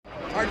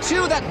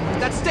2,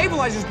 that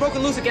stabilizer's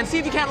broken loose again. See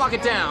if you can't lock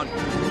it down.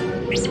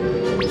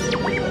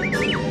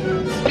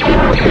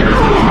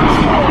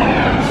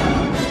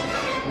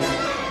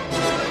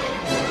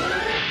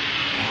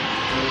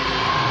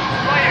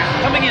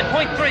 Fire, coming in,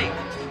 point 3.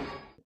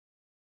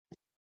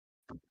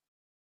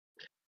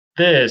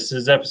 This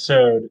is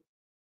episode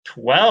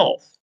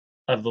 12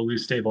 of the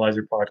Loose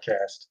Stabilizer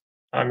podcast.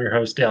 I'm your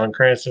host, Dallin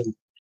Cranston.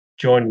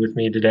 Joined with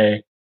me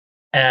today,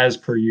 as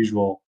per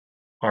usual,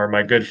 are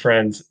my good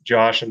friends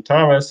Josh and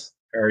Thomas.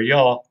 How are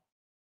y'all?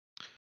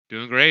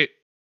 Doing great.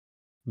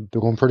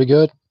 Doing pretty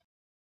good.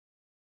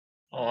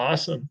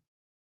 Awesome.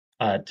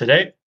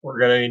 Today, we're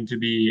going to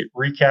be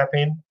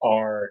recapping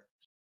our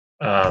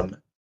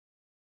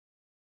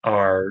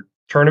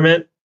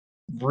tournament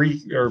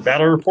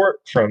battle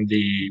report from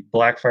the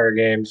Blackfire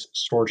Games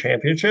Store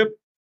Championship,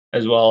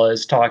 as well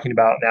as talking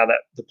about, now that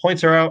the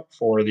points are out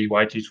for the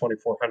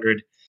YT2400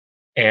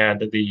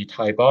 and the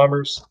TIE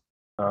Bombers,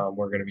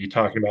 we're going to be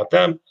talking about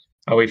them,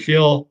 how we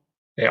feel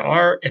they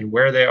are, and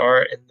where they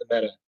are in the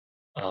meta.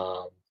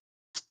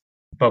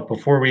 But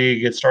before we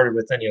get started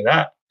with any of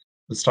that,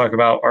 let's talk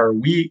about our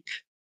week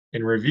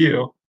in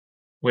review,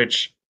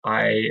 which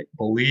I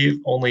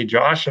believe only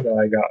Josh and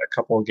I got a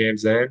couple of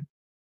games in,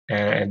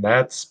 and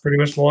that's pretty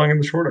much the long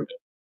and the short of it.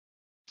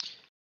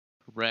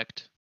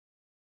 Wrecked.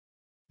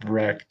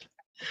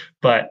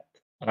 But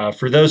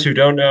for those who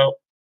don't know,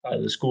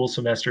 the school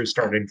semester is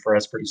starting for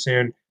us pretty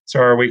soon, so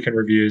our weekend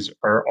reviews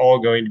are all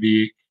going to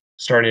be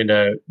starting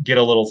to get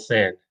a little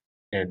thin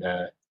in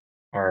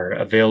our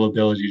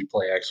availability to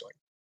play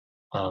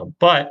X-Wing.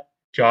 But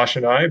Josh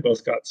and I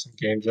both got some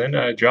games in.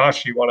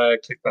 Josh, you want to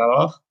kick that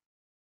off?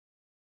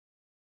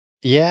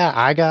 Yeah,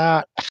 I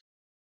got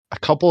a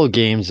couple of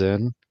games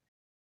in.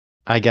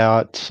 I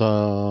got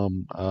 2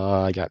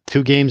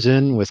 games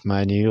in with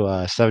my new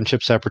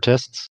 7-chip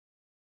Separatists,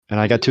 and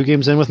I got 2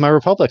 games in with my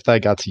Republic that I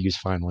got to use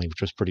finally,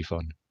 which was pretty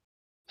fun.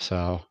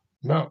 So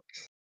No.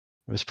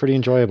 it was pretty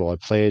enjoyable. I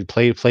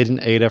played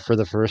an Ada for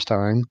the first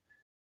time,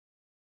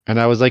 and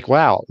I was like,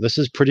 wow, this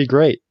is pretty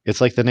great.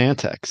 It's like the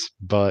Nantex,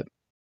 but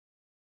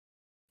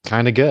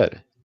kind of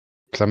good,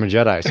 because I'm a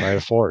Jedi, so I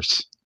have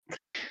Force.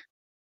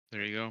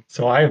 There you go.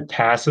 So I have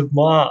passive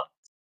mod.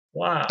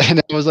 Wow. And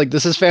I was like,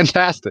 this is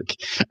fantastic.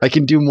 I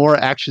can do more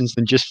actions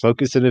than just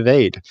focus and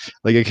evade.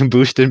 Like, I can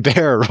boost and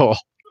barrel roll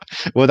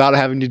without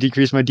having to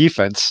decrease my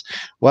defense.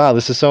 Wow,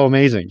 this is so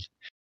amazing.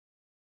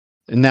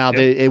 And now,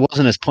 it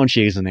wasn't as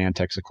punchy as an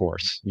Antex, of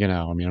course. You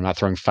know, I mean, I'm not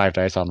throwing 5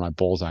 dice on my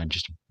bullseye and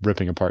just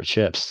ripping apart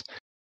ships.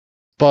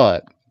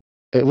 But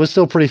it was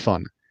still pretty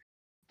fun.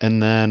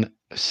 And then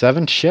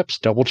 7 ships,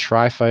 double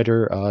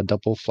Tri-Fighter,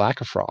 double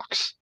Flak of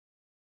Frocks,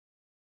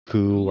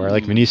 who are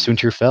like mini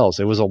Soontir Fells.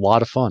 It was a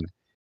lot of fun.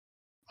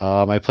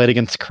 I played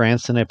against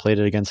Cranston. I played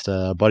it against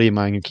a buddy of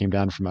mine who came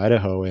down from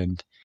Idaho, and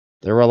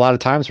there were a lot of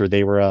times where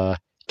they were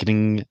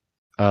getting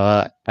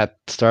at the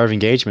start of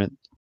engagement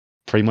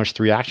pretty much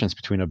 3 actions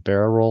between a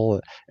barrel roll,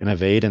 an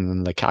evade, and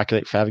then the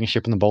calculate for having a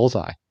ship in the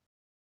bullseye.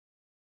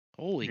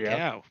 Holy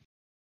cow!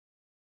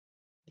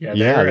 Yeah,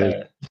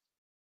 they're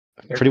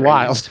pretty crazy.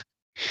 wild.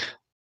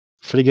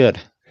 Pretty good.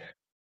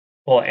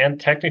 Well, and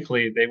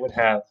technically they would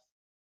have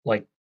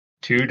like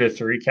 2 to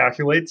 3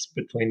 calculates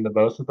between the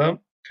both of them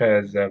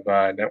because of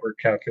network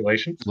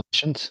calculations.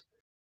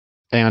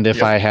 And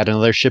if I had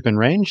another ship in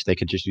range, they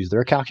could just use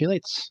their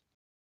calculates.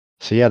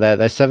 So yeah, that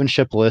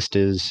 7-ship list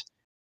is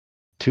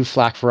 2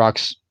 Flak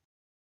Frocks,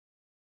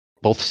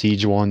 both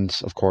siege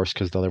ones, of course,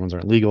 because the other ones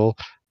aren't legal.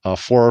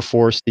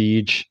 404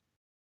 siege,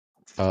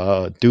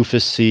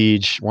 Doofus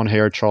siege, 1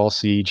 Hair Trawl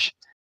siege,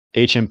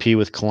 HMP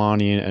with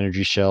Kalani and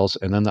energy shells,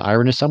 and then the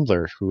Iron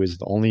Assembler, who is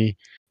the only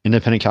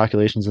independent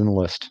calculations in the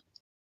list.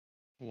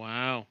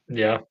 Wow.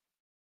 Yeah.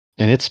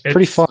 And it's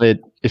pretty fun.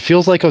 It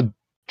feels like a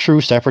true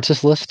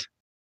Separatist list.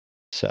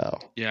 So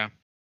yeah,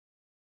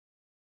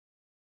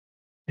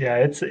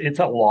 it's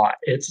a lot.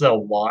 It's a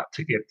lot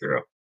to get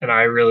through, and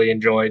I really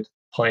enjoyed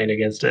playing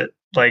against it.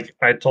 Like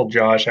I told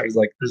Josh, I was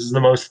like, "This is the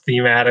most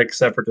thematic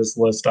Separatist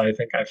list I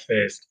think I've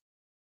faced."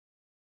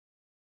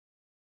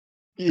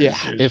 Yeah,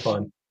 it was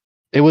fun.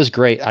 It was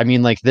great. I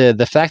mean, like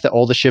the fact that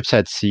all the ships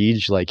had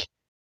siege, like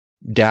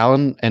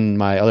Dallin and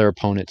my other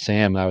opponent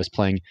Sam, I was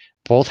playing,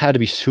 both had to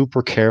be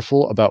super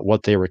careful about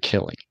what they were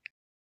killing.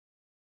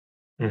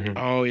 Mm-hmm.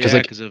 Oh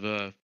yeah, because of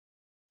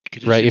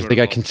right. If they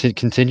got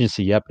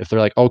contingency, yep. If they're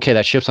like, okay,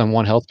 that ship's on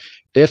 1 health.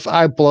 If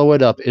I blow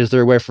it up, is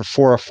there a way for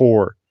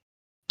 404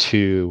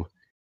 to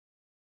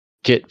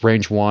get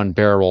range 1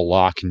 barrel roll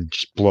lock and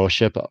just blow a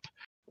ship up,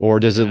 or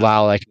does it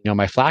allow like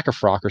my Flak of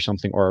Frock or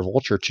something or a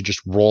Vulture to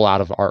just roll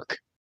out of arc?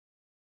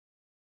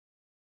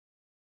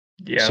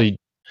 Yeah. So it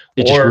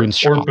just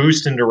ruins or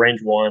boost into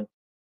range 1.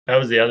 That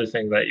was the other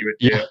thing that you would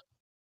do.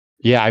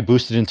 Yeah, I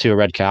boosted into a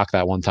red calc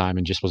that one time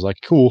and just was like,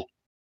 cool,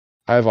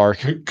 I have arc.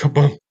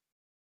 Kaboom.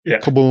 Yeah.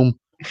 Kaboom.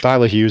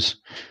 Thyla Hughes.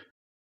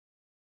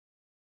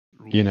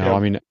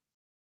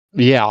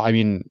 I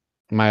mean,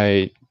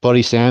 my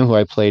buddy Sam, who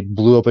I played,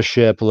 blew up a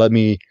ship, let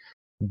me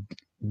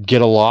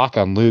get a lock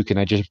on Luke, and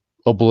I just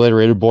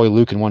obliterated boy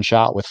Luke in 1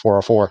 shot with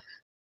 404.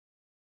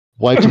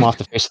 Wiped him off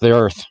the face of the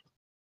earth.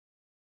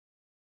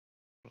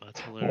 Well,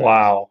 that's hilarious.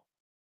 Wow.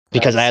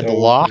 Because That's I had the so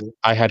lock, cool.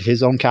 I had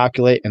his own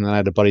calculate, and then I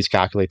had a buddy's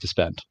calculate to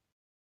spend.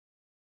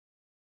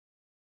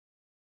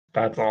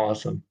 That's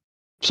awesome.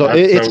 So That's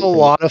it's so a cool.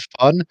 lot of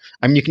fun.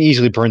 I mean, you can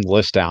easily burn the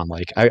list down.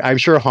 Like I'm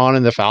sure Han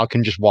and the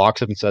Falcon just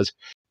walks up and says,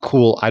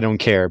 "Cool, I don't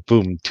care."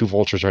 Boom, 2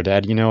 vultures are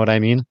dead. You know what I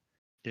mean?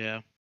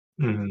 Yeah.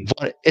 Mhm.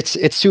 But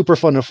it's super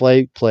fun to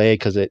play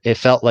because it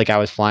felt like I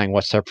was flying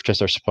what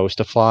separatists are supposed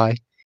to fly,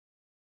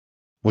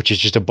 which is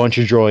just a bunch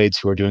of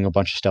droids who are doing a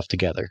bunch of stuff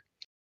together.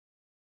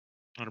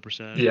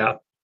 100%. Yeah.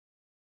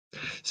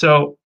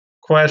 So,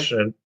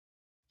 question: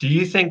 do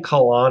you think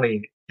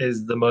Kalani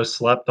is the most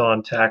slept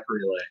on TAC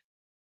relay?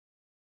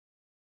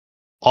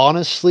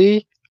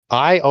 Honestly,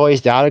 I always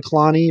doubted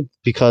Kalani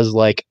because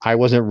like I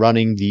wasn't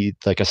running the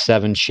like a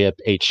 7-ship,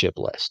 8-ship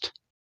list.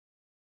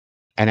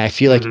 And I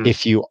feel like Mhm.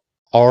 if you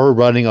are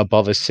running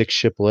above a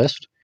 6-ship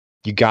list,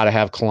 you got to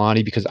have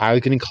Kalani because I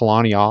was getting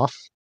Kalani off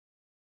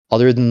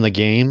other than the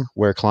game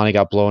where Kalani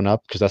got blown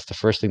up because that's the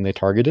first thing they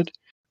targeted,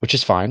 which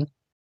is fine.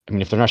 I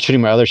mean, if they're not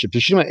shooting my other ship,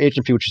 they're shooting my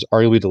HMP, which is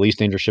arguably the least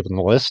dangerous ship in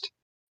the list.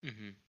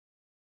 Mm-hmm.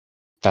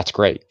 That's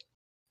great,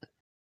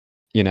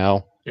 you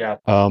know. Yeah.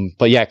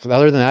 But yeah,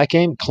 other than that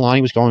game,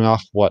 Kalani was going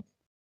off what?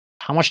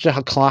 How much did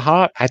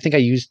Kalani? I think I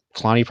used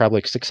Kalani probably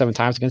like 6, 7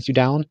 times against you,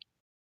 Dallin.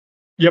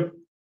 Yep.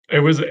 It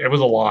was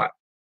a lot.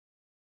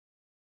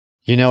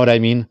 You know what I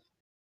mean?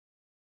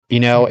 You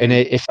know, and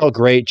Mhm. it felt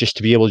great just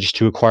to be able just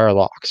to acquire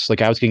locks.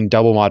 Like I was getting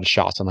double modded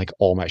shots on like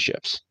all my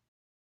ships.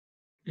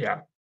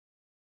 Yeah.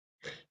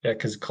 Yeah,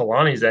 because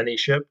Kalani's any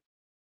ship.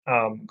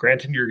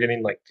 Granted, you're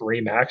getting like 3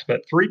 max,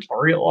 but 3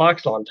 target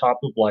locks on top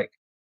of like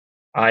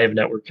I have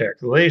network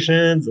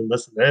calculations and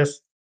this and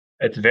this.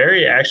 It's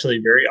actually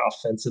very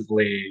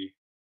offensively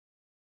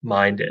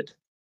minded,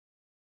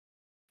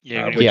 Yeah,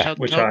 you're gonna get Yeah,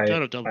 which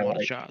ton of double I modded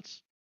like.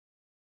 shots.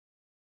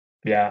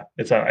 Yeah,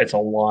 it's a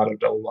lot of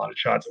double modded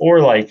shots,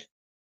 or like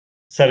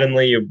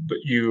suddenly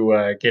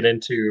you get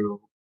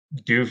into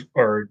do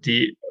or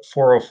D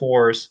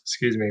 404's,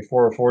 excuse me,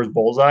 404's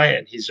bullseye,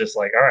 and he's just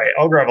like, all right,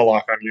 I'll grab a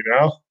lock on you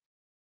now.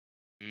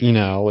 you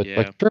know, it's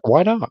like Yeah. sure,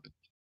 why not?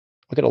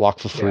 I'll get a lock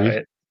for Yeah, free.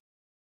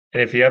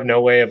 and if you have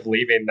no way of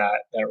leaving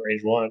that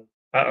range one,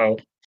 uh-oh.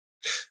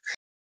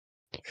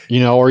 You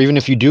know, or even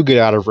if you do get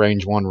out of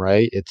range one,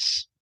 right?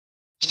 It's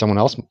someone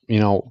else, you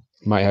know,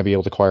 might be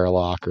able to acquire a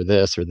lock or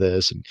this, and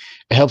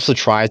it helps the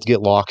tries to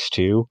get locks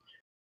too.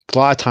 A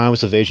lot of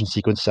times, evasion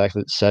sequence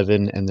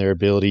 7 and their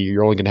ability,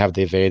 you're only going to have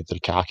the evade to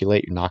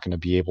calculate. You're not going to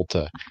be able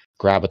to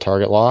grab a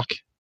target lock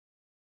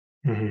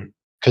Mhm.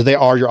 because they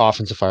are your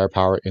offensive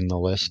firepower in the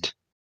list.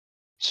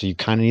 So you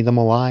kind of need them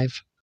alive.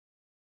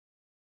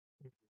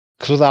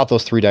 Because without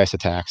those 3 dice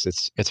attacks,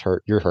 it's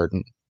hurt. You're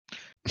hurting.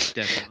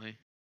 Definitely.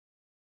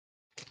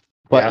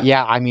 But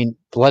Yeah. yeah, I mean,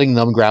 letting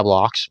them grab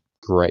locks,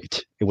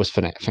 great. It was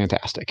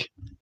fantastic.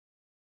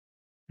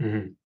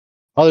 Mhm.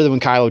 Other than when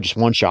Kylo just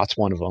one shots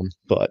one of them,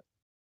 but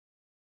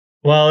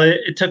Well,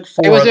 it took it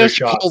 4 was other just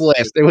your whole shots.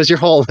 list. It was your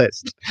whole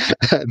list.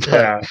 But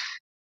Yeah.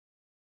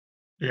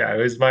 Yeah, it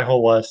was my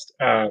whole list,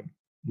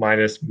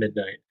 minus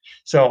midnight.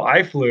 So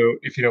I flew,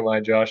 if you don't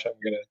mind, Josh, I'm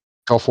gonna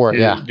go for it.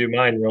 Yeah. do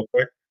mine real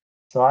quick.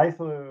 So I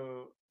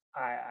flew.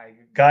 I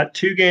got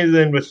 2 games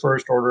in with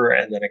First Order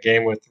and then a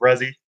game with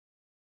Resi.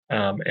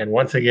 And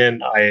once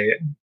again, I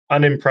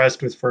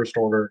unimpressed with First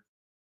Order,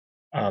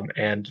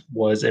 and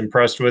was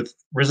impressed with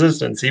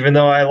Resistance. Even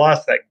though I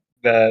lost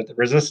the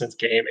Resistance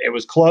game, it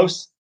was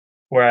close.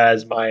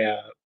 Whereas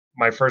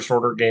my First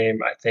Order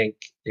game, I think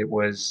it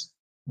was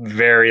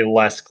very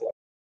less close.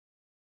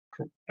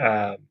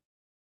 Um,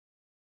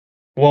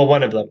 well,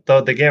 one of them,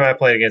 though, the game I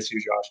played against you,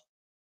 Josh,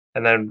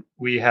 and then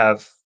we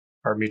have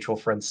our mutual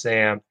friend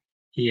Sam.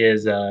 He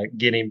is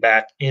getting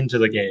back into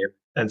the game,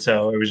 and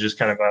so it was just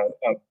kind of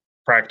a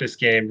practice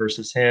game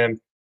versus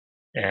him.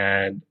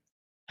 And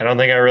I don't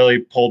think I really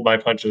pulled my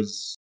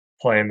punches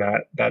playing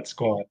that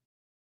squad.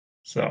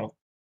 So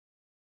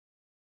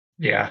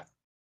yeah,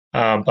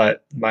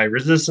 but my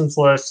resistance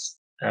list,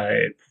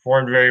 it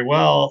performed very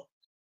well.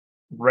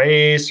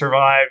 Ray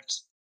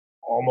survived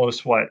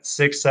almost what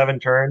 6, 7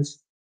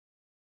 turns.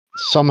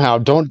 Somehow,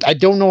 I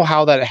don't know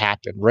how that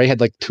happened. Ray had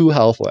like 2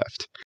 health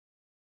left.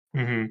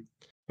 Hmm.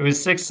 It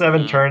was 6,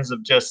 7 turns Wow.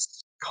 of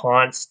just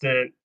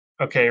constant.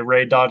 Okay,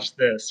 Ray dodged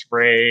this.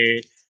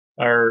 Ray,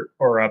 or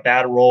a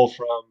bad roll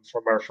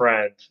from our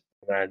friend,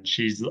 and then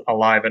she's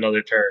alive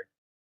another turn.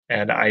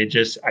 And I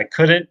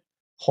couldn't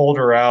hold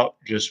her out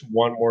just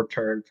one more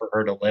turn for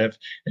her to live.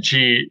 And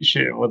she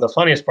well, the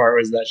funniest part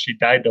was that she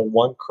died to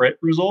 1 crit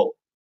result,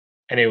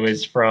 and it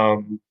was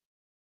from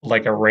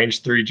like a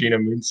range 3 Gina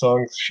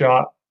Moonsong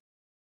shot,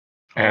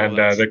 Oh, and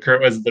that's the crit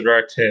was the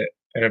direct hit,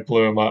 and it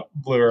blew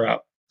her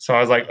up. So I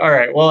was like, all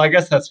right, well, I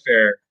guess that's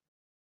fair.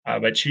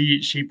 But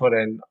she put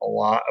in a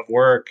lot of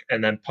work,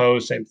 and then Poe,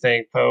 same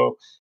thing. Poe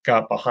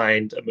got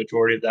behind a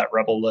majority of that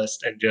rebel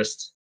list and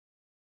just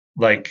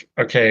like,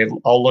 okay,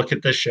 I'll look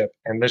at this ship,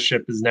 and this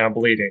ship is now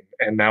bleeding,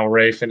 and now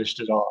Ray finished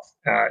it off.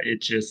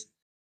 It just,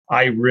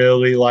 I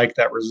really like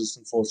that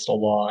resistance list a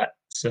lot.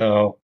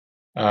 So,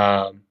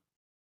 um,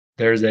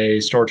 there's a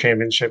store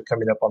championship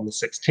coming up on the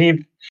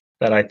 16th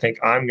that I think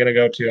I'm gonna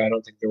go to. I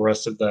don't think the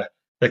rest of the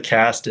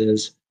cast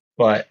is,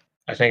 but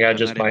I think I I'm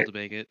just not able might. to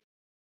make it.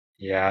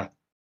 Yeah.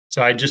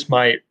 So I just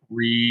might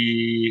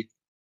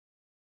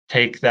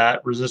take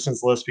that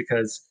resistance list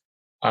because,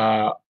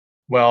 uh,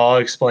 well, I'll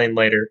explain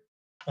later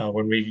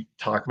when we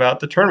talk about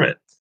the tournament.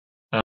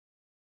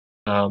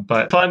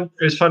 But fun.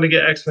 It was fun to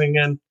get X-Wing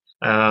in.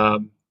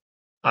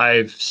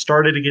 I've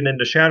started to get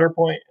into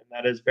Shatterpoint, and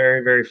that is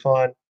very, very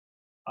fun.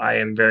 I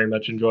am very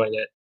much enjoying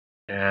it.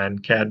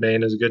 And Cad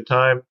Bane is a good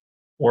time.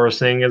 Aura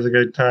Singh is a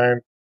good time.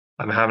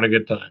 I'm having a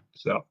good time.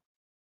 So,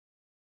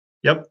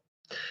 yep.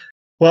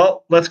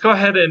 Well, let's go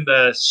ahead and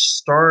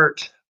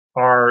start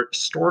our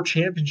store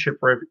championship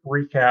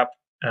recap.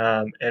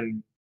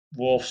 And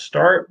we'll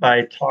start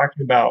by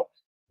talking about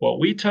what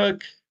we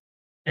took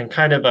and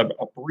kind of a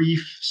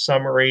brief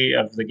summary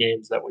of the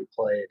games that we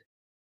played.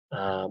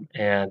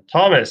 And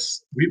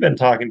Thomas, we've been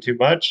talking too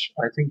much.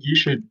 I think you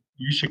should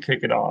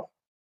kick it off.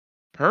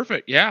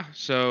 Perfect. Yeah.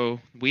 So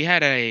we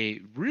had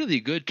a really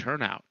good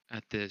turnout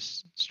at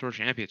this store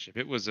championship.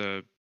 It was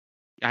I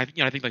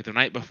think like the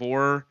night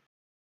before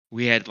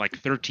we had like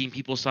 13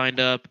 people signed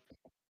up.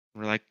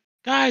 We're like,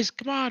 guys,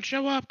 come on,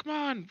 show up, come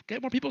on,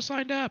 get more people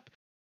signed up.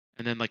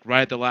 And then like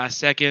right at the last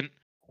second,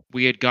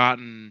 we had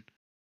gotten,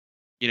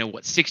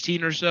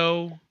 16 or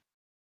so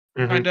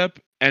Hmm. signed up,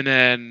 and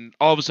then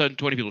all of a sudden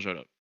 20 people showed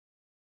up.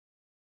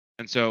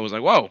 And so it was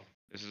like, whoa,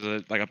 this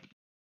is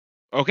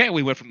okay.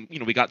 We went from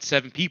we got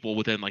 7 people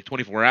within like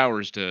 24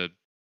 hours to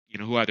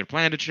who either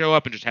planned to show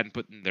up and just hadn't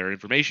put in their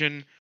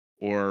information,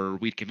 or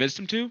we'd convinced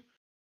them to.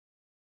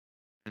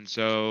 And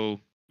so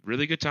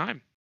really good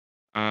time.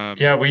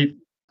 Yeah, we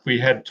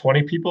had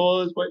 20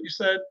 people, is what you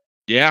said.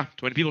 Yeah,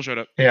 20 people showed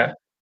up. Yeah,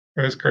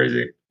 it was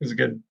crazy. It was a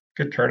good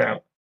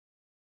turnout.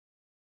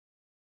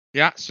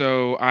 Yeah,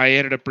 so I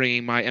ended up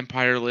bringing my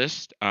Empire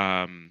list: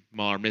 Malar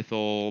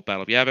Mythol,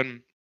 Battle of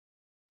Yavin,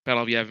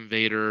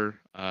 Vader,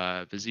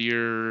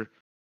 Vizier,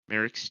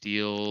 Merrick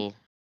Steele,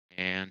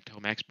 and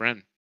Tomax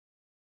Bren.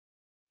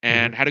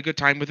 And Hmm. had a good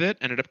time with it.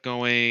 Ended up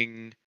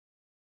going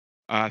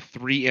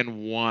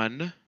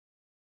 3-1.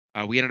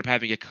 We ended up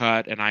having a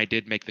cut, and I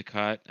did make the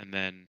cut, and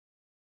then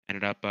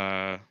ended up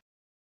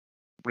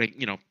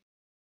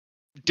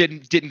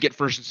didn't get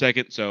first and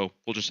second, so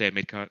we'll just say I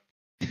made cut.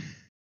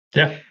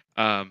 Yeah.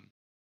 um,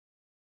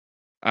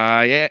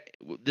 yeah,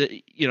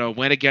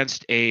 went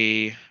against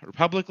a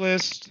Republic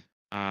list,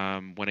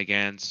 went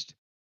against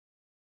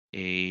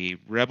a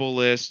Rebel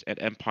list, an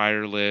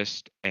Empire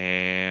list,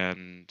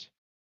 and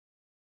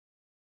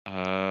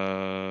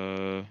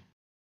Did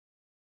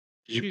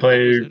you shoot, what was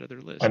play that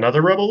other list?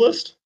 another Rebel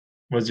list?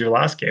 Was your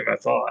last game, I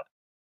thought.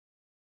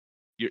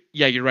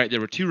 You're right. There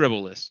were 2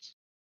 Rebel lists.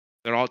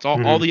 It's all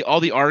Hmm.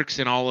 the arcs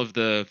and all of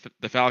the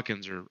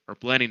Falcons are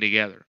blending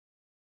together.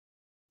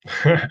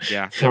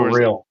 Yeah, For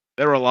real.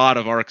 there were a lot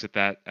of arcs at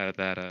that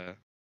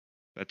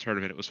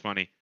tournament. It was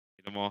funny.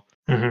 Them all.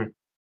 Hmm.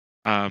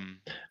 Yeah,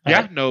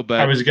 I no, I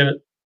but was gonna.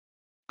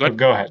 Oh, good.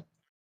 go ahead.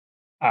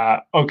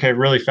 Okay,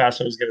 really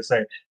fast. I was gonna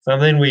say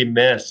something we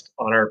missed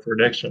on our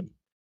prediction.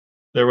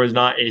 There was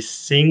not a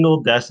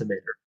single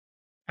decimator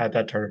at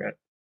that tournament.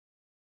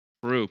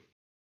 True.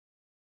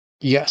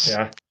 Yes.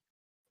 Yeah,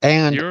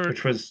 And Zero.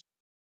 which was.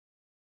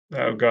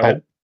 Oh, go oh,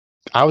 ahead.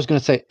 I was going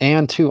to say,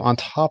 and too, on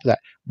top of that,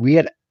 we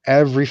had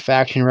every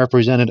faction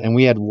represented, and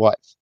we had what?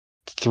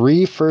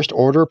 3 first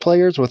order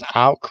players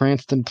without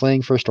Cranston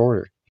playing first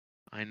order.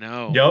 I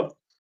know. Yep.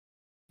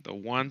 The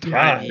one time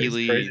Yeah, he it's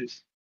crazy.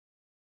 leaves.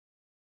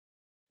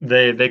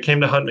 They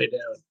came to hunt me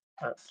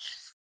down.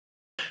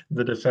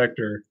 The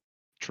defector.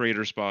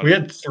 Traitor spotted. We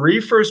had 3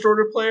 first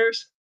order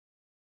players.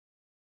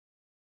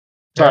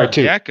 Sorry, Yeah,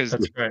 2. Yeah, because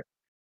that's right.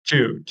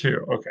 Two.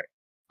 Okay.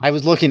 I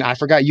was looking, I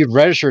forgot you'd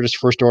registered as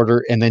first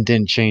order and then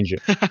didn't change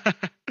it.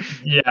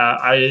 Yeah,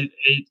 I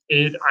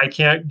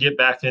can't get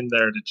back in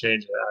there to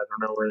change it. I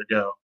don't know where to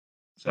go.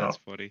 that's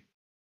So funny.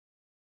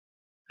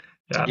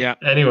 yeah. Yeah.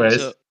 Anyways,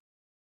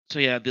 So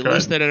yeah, the go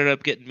list ahead. that ended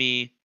up got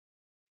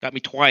me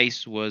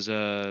twice was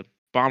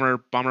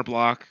Bomber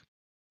Block,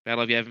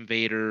 Battle of Yavin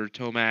Vader,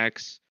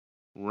 Tomax,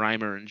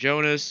 Reimer, and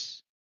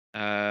Jonas,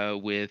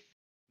 with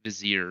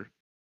Vizier.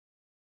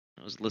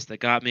 That was the list that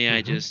got me. I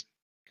Hmm. just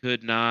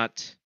could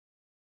not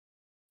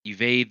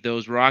evade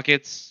those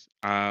rockets.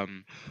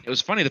 It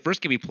was funny. The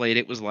first game we played,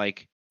 it was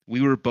like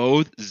we were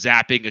both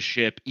zapping a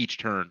ship each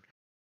turn.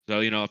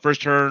 So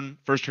first turn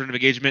of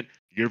engagement,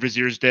 your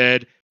Vizier's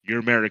dead,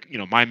 your Merrick,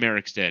 my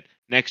Merrick's dead.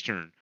 Next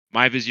turn,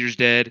 my Vizier's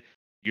dead,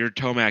 your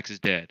Tomax is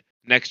dead.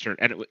 Next turn,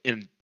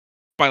 and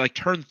by like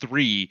turn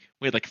 3,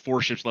 we had like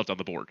 4 ships left on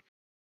the board.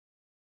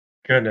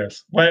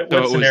 Goodness. What So what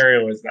it was,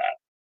 scenario was that?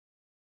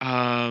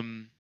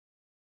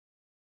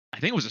 I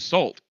think it was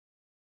assault.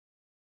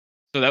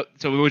 So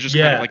it was just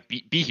kind of Yeah. like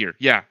be here,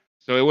 yeah.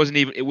 So it wasn't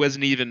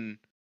even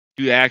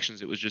do the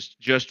actions. It was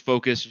just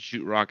focus and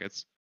shoot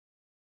rockets.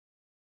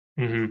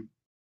 Hmm.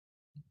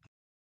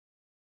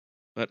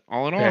 But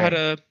all in all, Dang.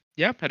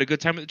 had a good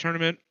time at the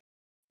tournament.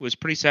 Was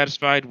pretty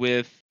satisfied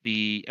with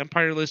the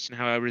Empire list and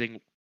how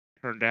everything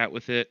turned out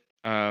with it.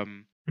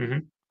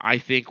 Mhm. I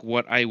think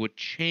what I would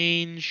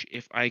change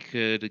if I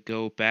could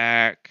go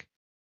back,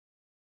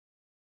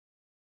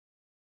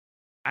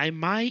 I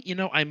might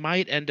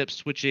end up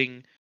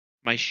switching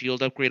my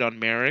shield upgrade on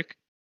Merrick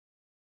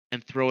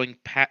and throwing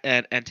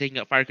and taking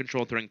out fire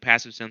control and throwing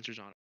passive sensors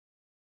on it.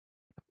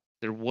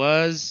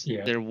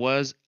 Yeah. There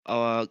was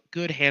a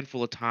good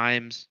handful of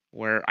times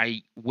where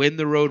I win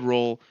the road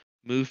roll,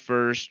 move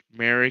first,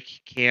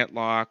 Merrick can't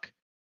lock,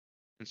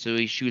 and so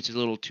he shoots his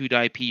little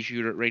 2-die pea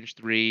shooter at range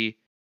 3.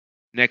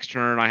 Next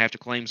turn, I have to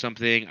claim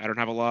something. I don't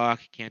have a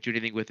lock, can't do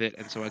anything with it,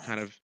 and so I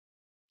kind of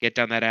get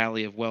down that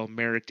alley of, well,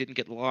 Merrick didn't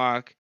get the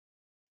lock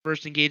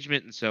first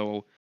engagement, and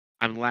so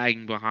I'm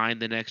lagging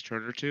behind the next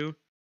turn or two.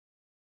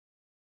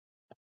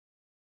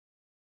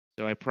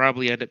 So I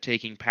probably end up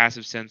taking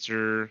passive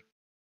sensor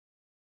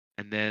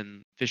and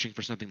then fishing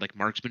for something like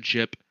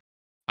marksmanship.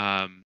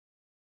 Um,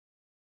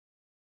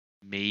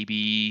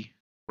 maybe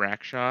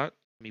rack shot.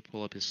 Let me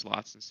pull up his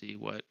slots and see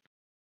what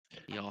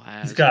he all He's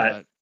has. got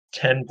But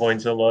 10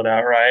 points of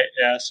loadout, right?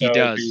 Yeah, he so it'd be.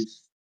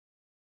 does.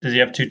 Does he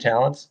have 2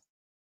 talents?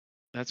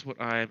 That's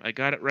what I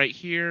got it right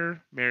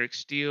here. Merrick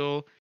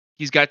Steele.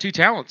 He's got 2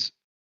 talents.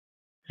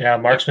 Yeah,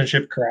 Yep.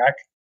 marksmanship crack.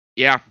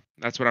 Yeah,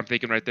 that's what I'm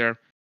thinking right there.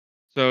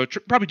 So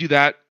probably do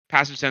that.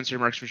 Passive sensor,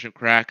 marksmanship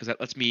crack, because that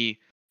lets me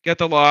get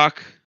the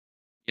lock.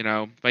 If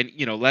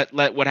I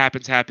let what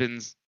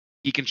happens.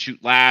 He can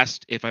shoot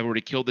last. If I've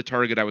already killed the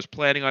target I was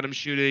planning on him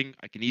shooting,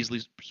 I can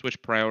easily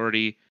switch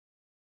priority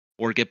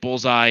or get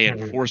bullseye and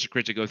Mhm. force a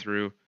crit to go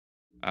through.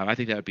 I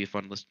think that would be a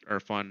fun list or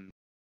fun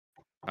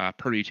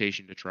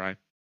permutation to try.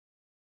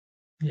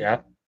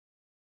 Yeah.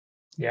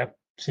 Yeah.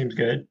 Seems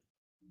good.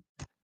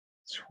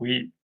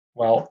 Sweet.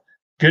 Well,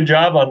 good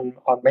job on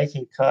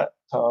making cut,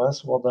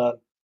 Thomas. Well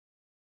done.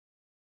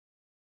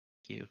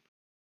 Thank you.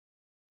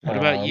 What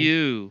about Um,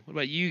 you? What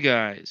about you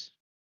guys?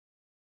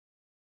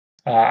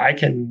 I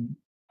can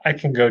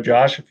go,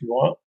 Josh, if you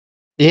want.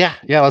 Yeah,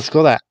 let's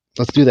go that.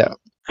 Let's do that.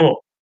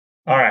 Cool.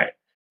 All right.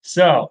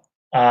 So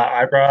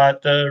I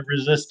brought the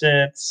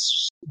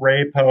Resistance,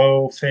 Ray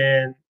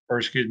Finn, or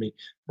excuse me,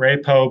 Ray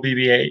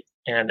BB-8,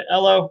 and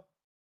Elo.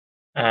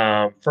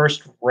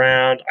 First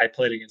round, I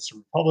played against the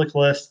Republic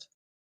list,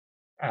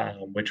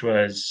 which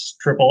was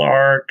Triple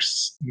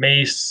Arcs,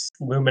 Mace,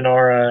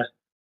 Luminara,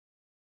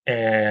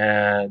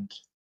 and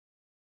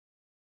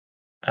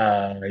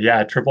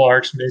yeah, Triple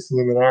Arcs, Mace,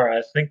 Luminara.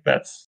 I think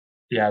that's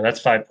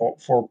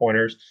 4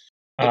 pointers.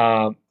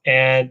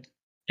 And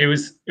it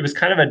was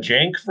kind of a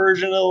jank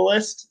version of the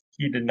list.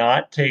 He did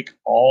not take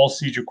all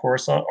Siege of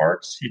Coruscant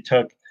arcs. He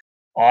took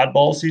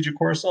oddball Siege of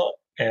Coruscant,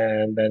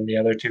 and then the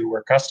other 2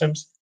 were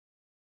customs.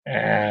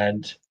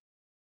 And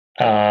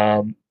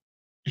um,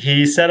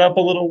 he set up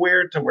a little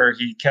weird to where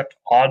he kept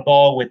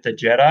oddball with the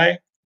Jedi,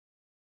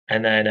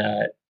 and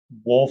then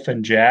Wolf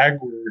and Jag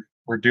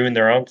were doing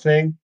their own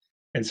thing.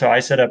 And so I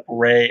set up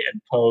Ray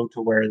and Poe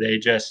to where they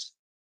just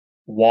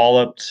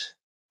walloped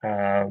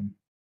um,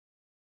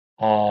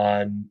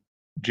 on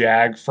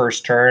Jag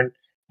first turn,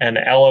 and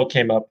Elo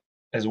came up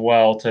as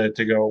well to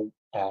go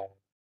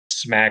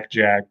smack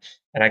Jag,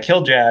 and I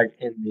killed Jag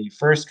in the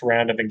first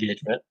round of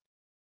engagement,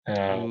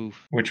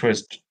 Oof. which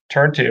was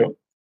turn 2.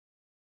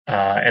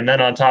 And then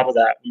on top of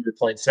that, we were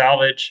playing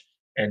salvage,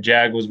 and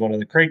Jag was one of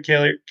the crate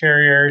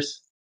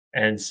carriers,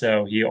 and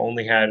so he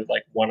only had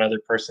like one other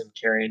person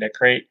carrying a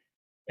crate,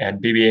 and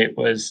BB-8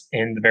 was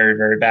in the very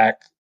very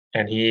back,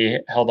 and he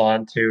held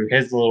on to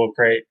his little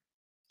crate.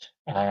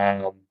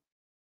 Um,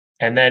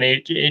 and then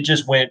it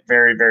just went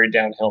very very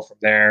downhill from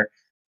there.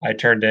 I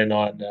turned in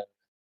on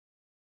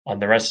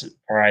the rest,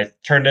 or I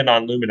turned in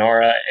on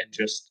Luminara and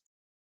just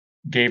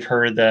gave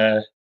her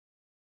the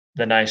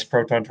nice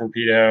proton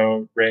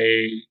torpedo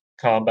ray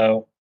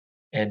combo,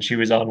 and she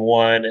was on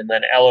 1, and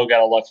then Elo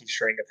got a lucky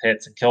string of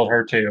hits and killed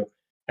her too,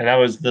 and that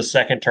was the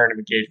second turn of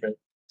engagement.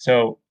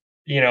 So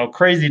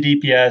crazy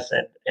DPS,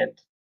 and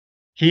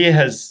he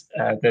has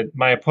that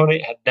my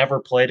opponent had never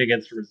played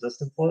against the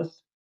resistance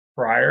list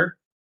prior,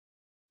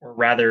 or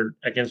rather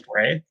against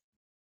Ray.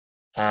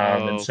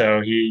 And Oh,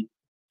 so he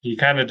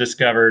kind of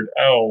discovered,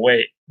 oh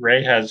wait,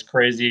 Ray has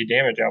crazy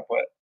damage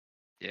output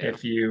yeah.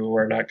 if you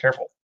are not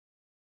careful.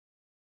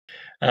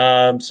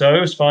 So it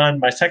was fun.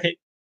 My second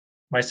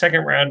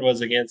round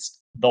was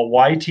against the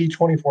YT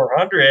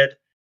 2400,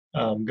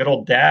 good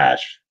old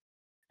Dash,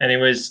 and it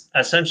was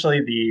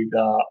essentially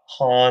the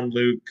Han,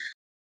 Luke,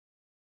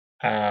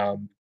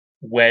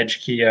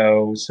 Wedge,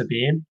 Keo,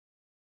 Sabine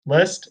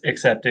list,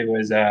 except it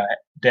was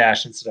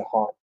Dash instead of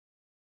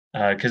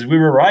Han. Because we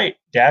were right,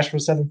 Dash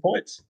was 7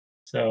 points,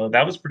 so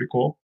that was pretty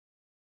cool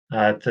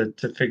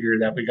to figure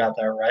that we got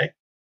that right.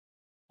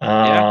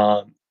 Yeah.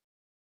 Um,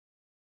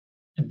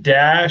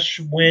 Dash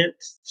went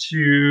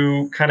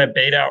to kind of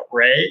bait out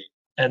Ray,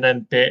 and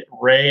then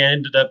Ray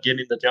ended up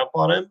getting the jump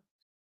on him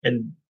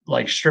and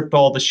like stripped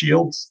all the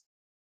shields.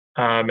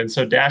 And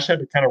so Dash had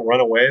to kind of run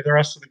away the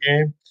rest of the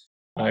game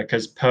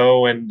because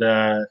Poe and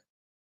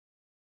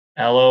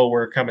Elo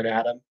were coming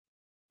at him.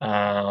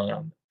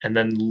 And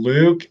then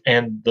Luke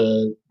and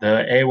the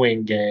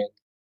A-Wing gang,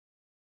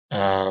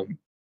 um,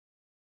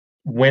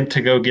 went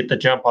to go get the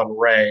jump on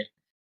Ray.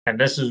 And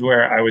this is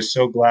where I was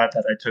so glad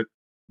that I took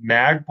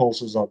mag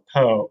pulses on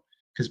Poe,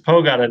 because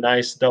Poe got a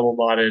nice double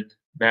modded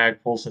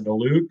mag pulse into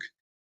Luke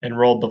and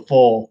rolled the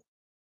full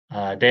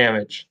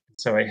damage.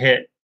 So it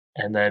hit,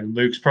 and then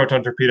Luke's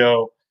proton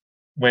torpedo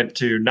went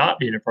to not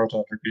being a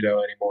proton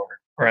torpedo anymore,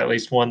 or at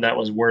least one that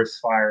was worth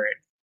firing.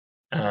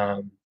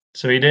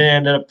 So he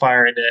didn't end up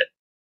firing it,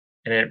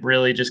 and it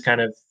really just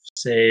kind of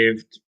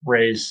saved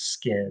Ray's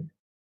skin.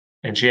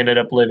 And she ended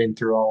up living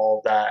through all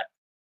of that.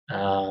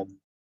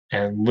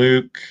 And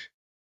Luke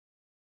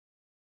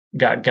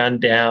got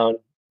gunned down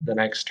the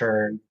next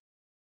turn,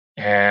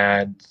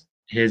 and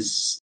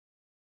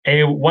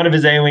one of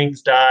his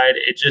A-wings died.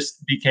 It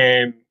just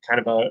became kind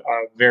of a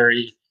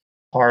very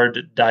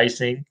hard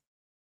dicing,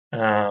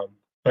 but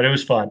it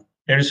was fun.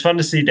 It was fun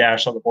to see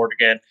Dash on the board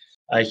again.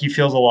 He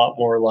feels a lot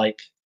more like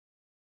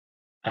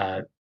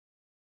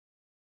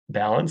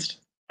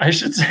balanced, I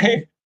should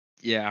say.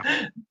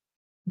 Yeah.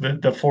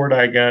 The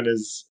 4-die gun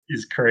is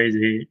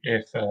crazy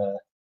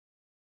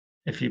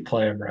if you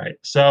play him right.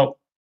 So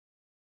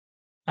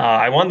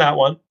I won that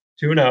one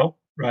 2-0,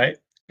 right?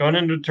 Going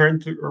into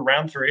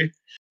round 3,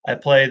 I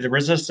played the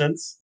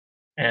Resistance,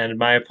 and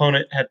my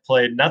opponent had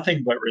played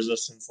nothing but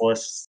Resistance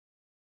lists.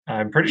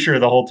 I'm pretty sure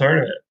the whole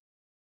tournament,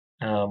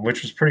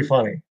 which was pretty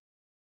funny.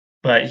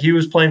 But he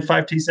was playing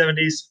 5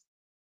 T-70s,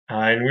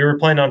 and we were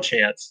playing on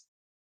chance.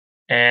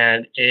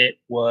 And it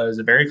was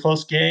a very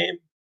close game.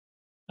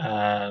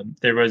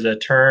 There was a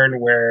turn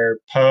where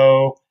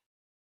Poe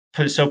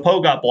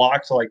got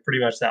blocked for like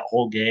pretty much that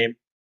whole game,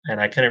 and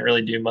I couldn't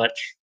really do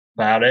much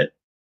about it.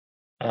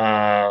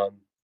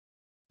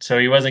 So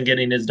he wasn't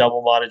getting his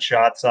double modded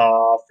shots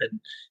off,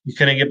 and he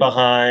couldn't get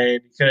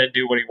behind. He couldn't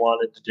do what he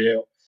wanted to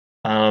do.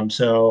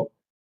 So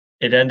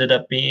it ended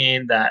up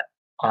being that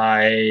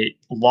I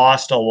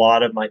lost a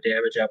lot of my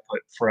damage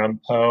output from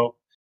Poe,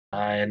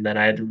 and then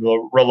I had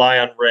to rely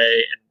on Ray,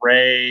 and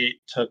Ray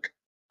took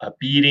a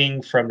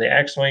beating from the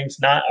X-Wings,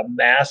 not a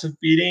massive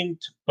beating,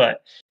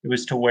 but it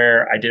was to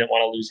where I didn't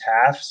want to lose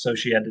half, so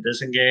she had to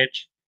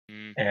disengage.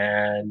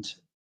 And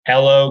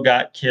Ello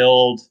got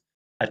killed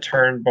a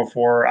turn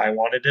before I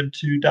wanted him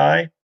to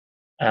die.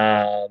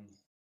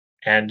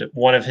 And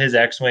one of his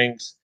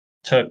X-Wings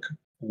took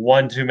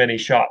one too many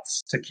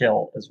shots to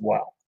kill as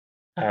well.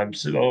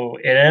 So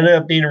it ended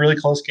up being a really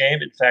close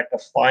game. In fact,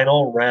 the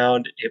final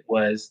round, it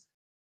was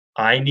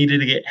I needed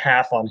to get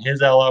half on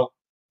his Ello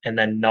and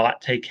then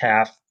not take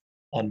half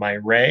on my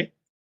Ray,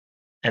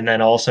 and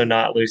then also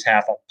not lose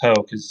half on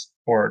Poe,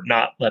 or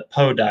not let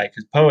Poe die,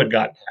 because Poe had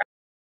gotten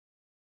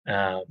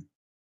half.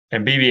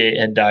 And BB-8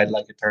 had died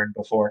like a turn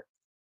before.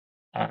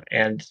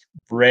 And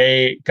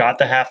Ray got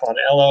the half on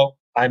Ello.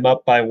 I'm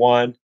up by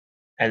 1,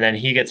 and then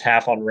he gets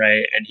half on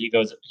Ray, and he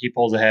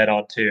pulls ahead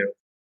on 2,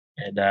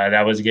 and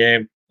that was a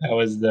game. That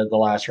was the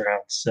last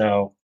round.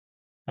 So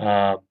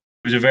it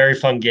was a very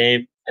fun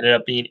game. Ended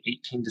up being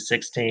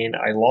 18-16.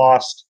 I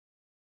lost,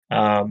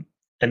 and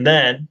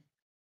then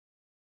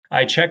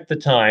I checked the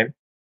time,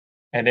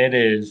 and it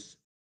is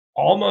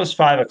almost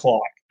 5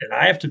 o'clock, and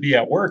I have to be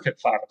at work at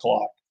 5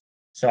 o'clock.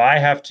 So I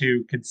have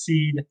to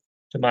concede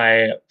to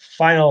my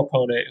final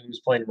opponent, who's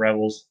playing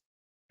Rebels,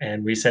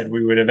 and we said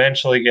we would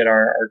eventually get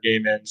our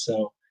game in.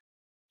 So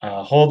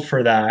hold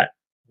for that.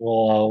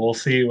 We'll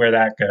see where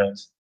that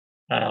goes.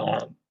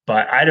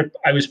 But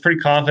I was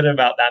pretty confident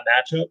about that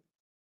matchup,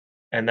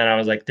 and then I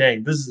was like,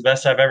 dang, this is the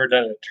best I've ever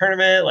done in a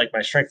tournament. Like,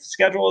 my strength of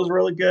schedule is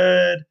really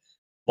good.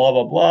 Blah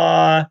blah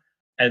blah.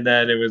 And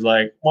then it was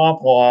like,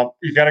 womp womp,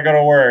 you gotta go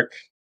to work.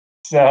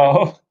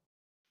 So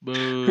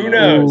who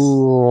knows?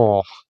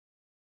 Ooh.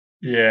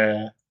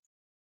 Yeah.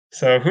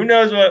 So who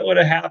knows what would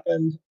have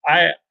happened?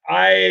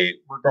 I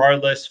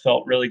regardless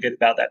felt really good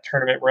about that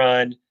tournament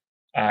run.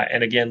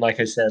 And again, like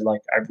I said,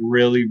 like I've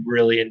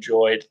really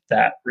enjoyed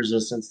that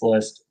resistance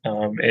list.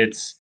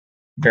 It's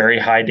very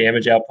high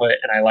damage output,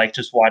 and I like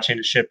just watching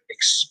a ship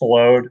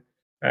explode,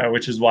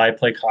 which is why I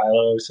play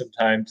Kylo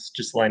sometimes.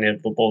 Just lining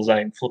up the bullseye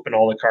and flipping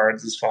all the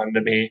cards is fun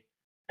to me.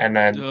 And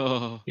then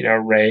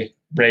Ray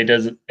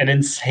does an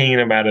insane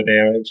amount of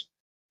damage,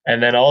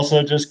 and then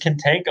also just can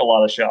tank a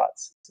lot of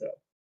shots. So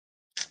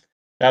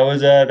that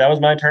was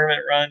my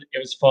tournament run. It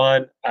was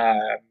fun.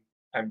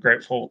 I'm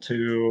grateful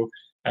to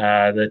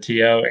the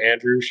TO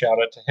Andrew.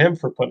 Shout out to him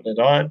for putting it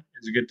on. It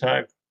was a good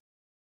time.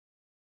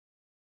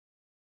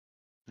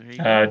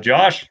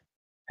 Josh,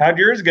 how'd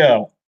yours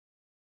go?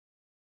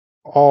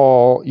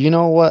 Oh, you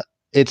know what?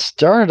 It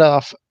started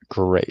off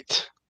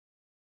great.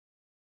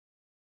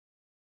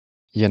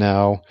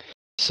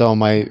 So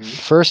my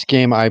first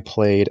game I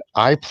played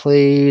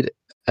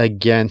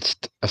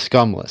against a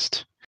scum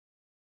list.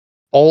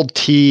 Old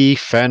T,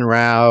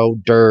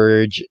 Fenrau,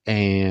 Dirge,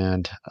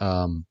 and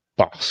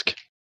Bosk.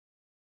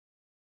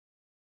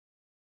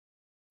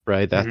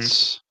 Right,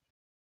 that's...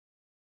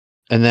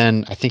 And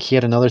then I think he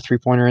had another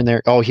 3-pointer in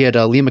there. Oh, he had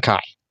Lee Mackay.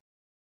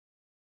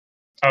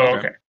 Oh,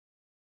 okay.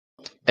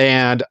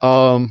 And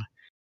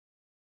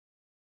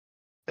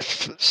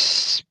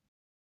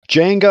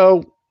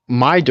Django,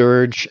 my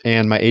Dirge,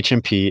 and my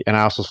HMP, and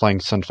I also was playing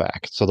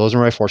Sunfac. So those are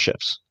my 4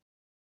 ships.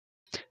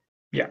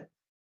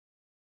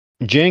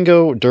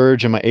 Django,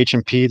 Dirge, and my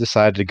HMP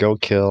decided to go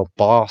kill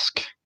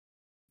Bosk,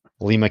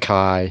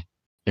 Limakai,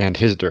 and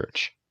his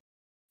Dirge.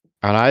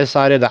 And I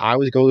decided that I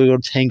was going to go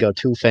tango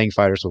 2 Fang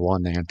Fighters with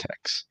 1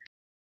 Nantex.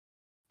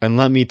 And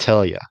let me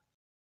tell you,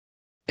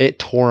 it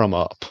tore him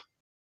up.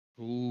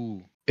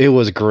 Ooh. It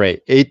was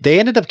great. They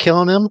ended up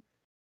killing him,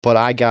 but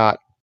I got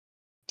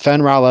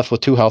Fenrau left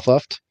with 2 health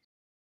left,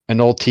 and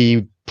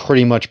ulti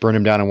pretty much burned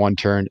him down in 1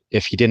 turn.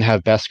 If he didn't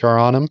have Beskar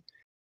on him,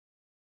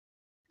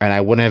 and I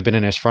wouldn't have been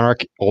in his front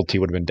arc, ulti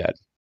would have been dead.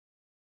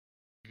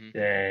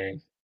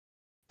 Dang.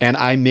 And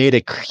I made a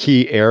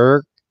key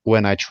error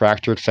when I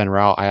tractored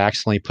Fenrau. I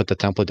accidentally put the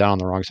template down on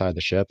the wrong side of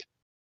the ship.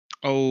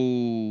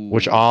 Oh.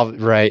 Which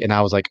right, and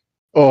I was like,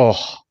 oh,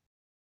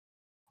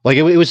 like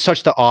it was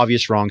such the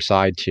obvious wrong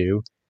side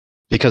too,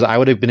 because I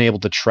would have been able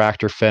to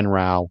tractor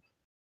Fenrau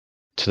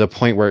to the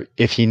point where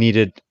if he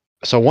needed,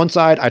 so one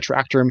side I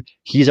tractor him,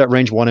 he's at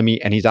range 1 of me,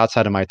 and he's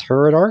outside of my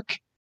turret arc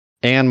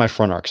and my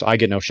front arc, so I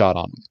get no shot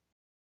on him.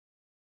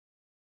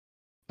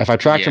 If I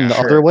tractor him the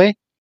sure. other way,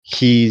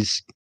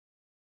 he's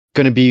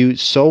going to be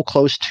so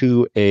close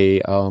to a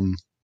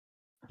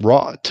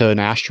to an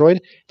asteroid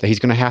that he's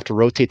going to have to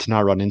rotate to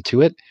not run into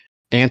it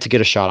and to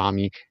get a shot on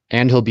me,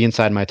 and he'll be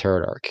inside my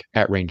turret arc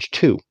at range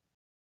 2.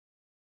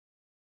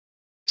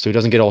 So he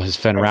doesn't get all his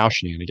Fenrau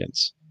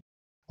shenanigans.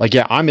 Like,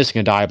 yeah, I'm missing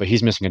a die, but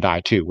he's missing a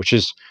die too, which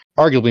is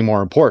arguably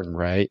more important,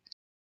 right?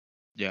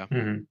 Yeah.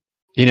 Mm-hmm.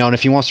 You know, and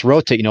if he wants to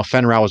rotate, you know,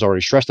 Fenrau was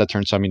already stressed that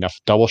turn, so I mean,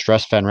 double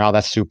stress Fenrau,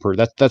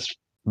 that's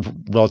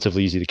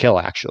relatively easy to kill,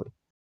 actually.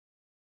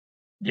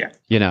 Yeah.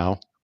 You know?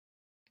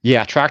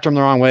 Yeah, tractor him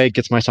the wrong way,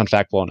 gets my Sun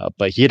Fact blown up,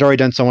 but he had already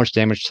done so much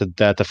damage to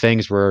that the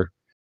Fangs were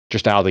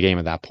just out of the game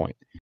at that point.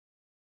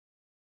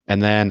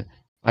 And then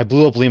I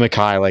blew up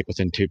Limakai like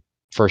within 2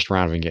 first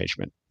round of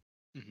engagement.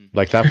 Mm-hmm.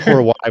 Like that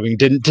poor Y-Wing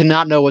did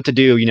not know what to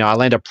do. You know, I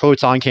landed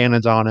proton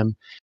cannons on him.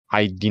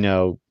 I,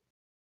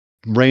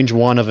 range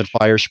 1 of a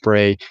fire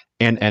spray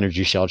and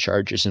energy shell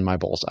charges in my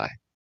bullseye.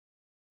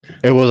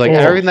 It was like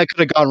everything that could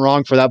have gone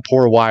wrong for that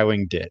poor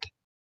Y-Wing did.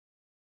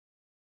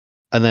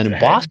 And then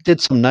Boss did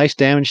some nice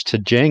damage to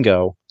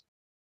Django,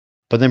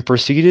 but then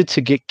proceeded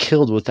to get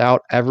killed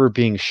without ever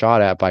being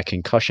shot at by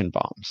concussion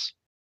bombs.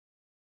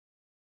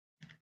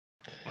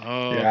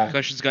 Oh, Yeah.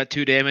 Concussion's got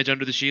 2 damage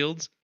under the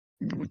shields?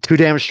 2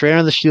 damage straight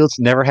on the shields,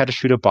 never had to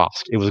shoot a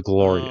Bosk. It was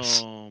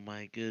glorious. Oh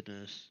my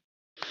goodness.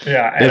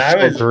 Yeah, and It I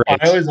felt was great.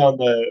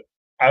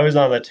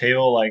 on the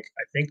table, like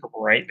I think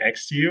right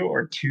next to you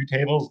or 2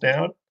 tables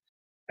down,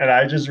 and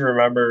I just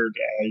remembered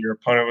your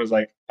opponent was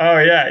like, "Oh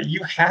yeah,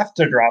 you have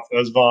to drop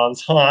those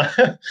bombs, huh?"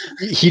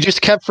 He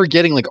just kept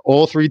forgetting like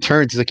all 3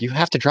 turns. He's like, "You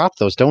have to drop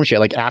those, don't you?"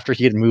 Like after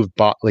he had moved,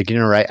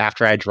 right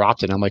after I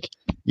dropped it, I'm like,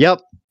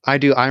 "Yep, I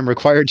do. I'm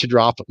required to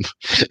drop them."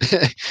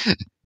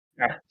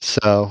 Yeah.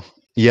 So,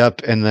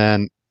 yep. And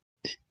then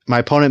my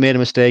opponent made a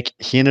mistake.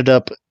 He ended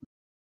up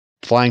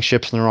flying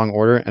ships in the wrong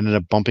order, and ended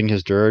up bumping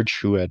his Dirge,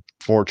 who had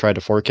tried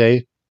to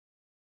 4K,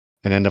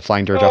 and ended up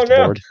flying Dirge off the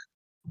board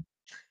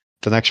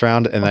the next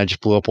round. And I just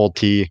blew up old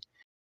T,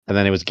 and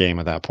then it was game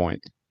at that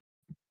point.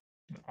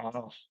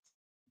 Oh,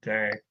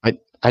 dang.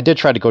 I did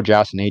try to go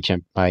joust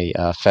my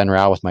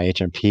Fenrau with my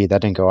HMP.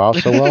 That didn't go out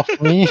so well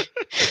for me.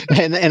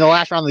 And in the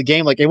last round of the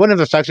game, like it wouldn't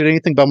have affected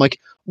anything, but I'm like,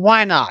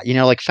 why not? You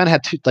know, like Fen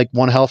had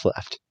 1 health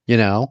left. You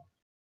know,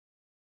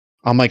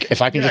 I'm like,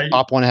 if I can just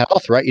pop 1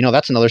 health, right? You know,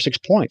 that's another 6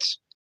 points.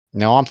 You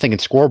know, I'm thinking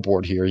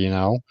scoreboard here. You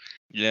know,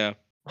 Yeah.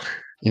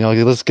 You know,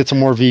 let's get some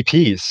more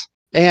VPs.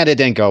 And it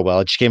didn't go well.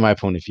 It just gave my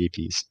opponent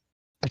VPs.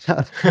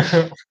 That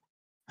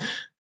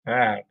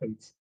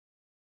happens.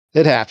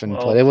 It happened,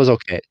 Well, but it was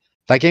okay.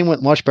 That game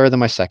went much better than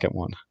my second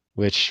one,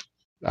 which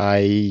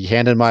I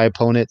handed my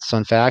opponent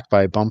Sun Fact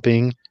by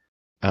bumping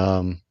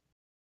and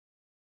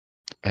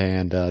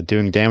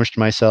doing damage to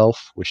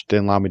myself, which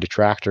didn't allow me to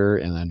tractor,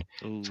 and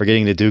then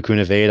forgetting to Dooku and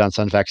evade on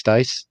Sun Fact's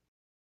dice.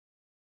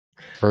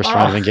 First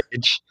round of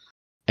engage.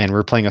 And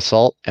we're playing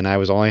Assault, and I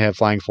was only had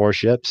flying 4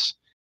 ships.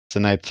 It's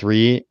night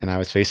 3, and I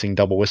was facing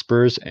double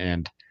Whispers,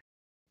 and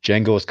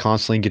Django was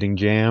constantly getting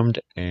jammed,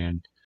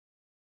 and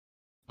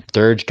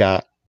Dirge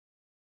got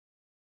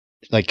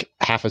like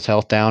half his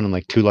health down and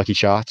like 2 lucky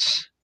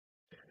shots.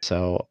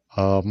 So,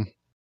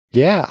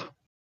 yeah.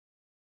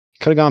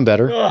 Could have gone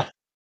better.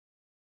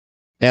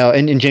 Now,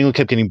 and Django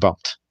kept getting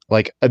bumped.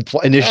 Like,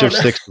 Initiative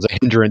 6 was a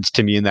hindrance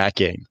to me in that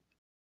game.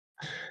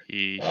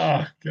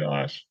 Oh,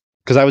 gosh.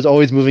 Because I was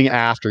always moving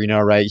after,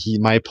 right?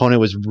 My opponent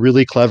was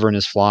really clever in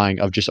his flying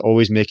of just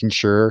always making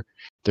sure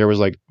there was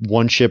like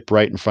 1 ship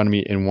right in front of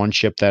me and 1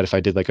 ship that if I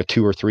did like a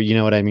 2 or 3, you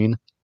know what I mean?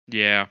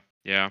 Yeah.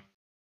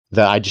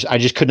 That I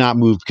just could not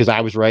move because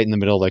I was right in the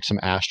middle of like some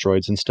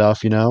asteroids and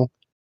stuff,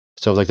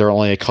 So like there were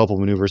only a couple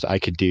maneuvers I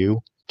could do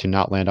to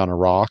not land on a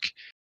rock,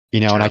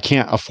 and I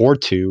can't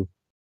afford to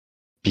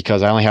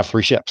because I only have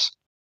 3 ships.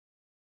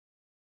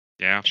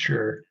 Yeah.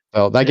 Sure.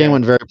 So that game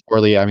went very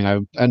poorly. I mean, I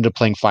ended up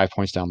playing 5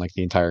 points down like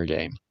the entire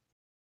game.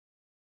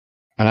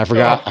 And I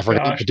forgot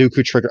the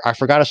Dooku trigger. I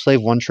forgot a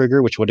Slave 1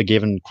 trigger, which would have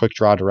given Quick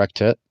Draw direct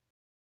hit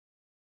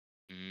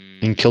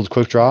and killed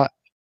Quick Draw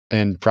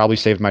and probably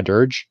saved my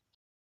Dirge.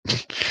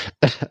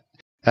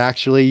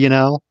 actually,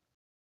 because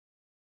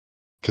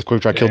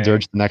Quick Draw killed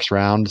Dirge the next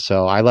round.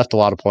 So I left a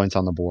lot of points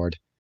on the board.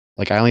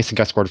 Like, I only think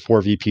I scored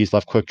 4 VPs,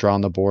 left Quick Draw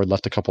on the board,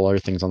 left a couple other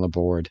things on the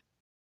board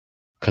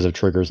because of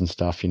triggers and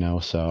stuff,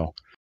 So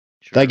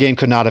Sure. that game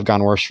could not have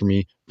gone worse for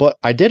me. But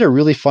I did a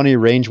really funny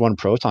range 1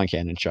 proton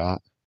cannon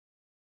shot.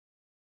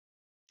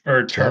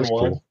 Or So that turn was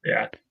one. cool.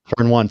 Yeah.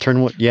 Turn one,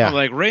 yeah. I'm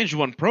like, range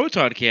 1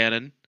 proton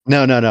cannon.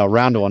 No,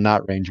 round 1,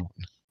 not range 1.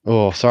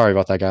 Oh, sorry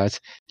about that, guys.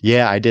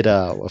 Yeah, I did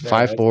a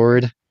 5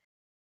 forward,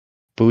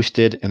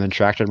 boosted, and then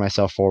tractored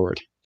myself forward.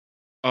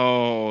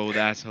 Oh,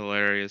 that's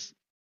hilarious.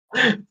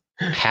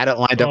 Had it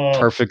lined up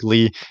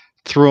perfectly,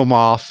 threw him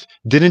off,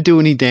 didn't do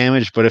any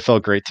damage, but it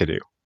felt great to do.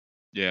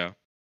 Yeah.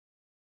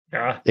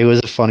 Yeah. It was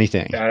a funny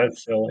thing. Yeah,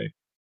 that's silly.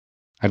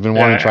 I've been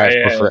wanting to try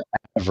it for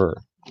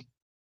forever.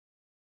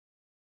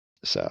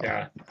 So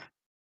yeah,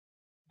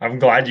 I'm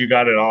glad you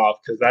got it off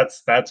because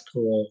that's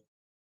cool.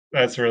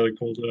 That's really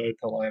cool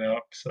to line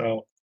up.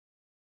 So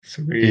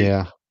sweet.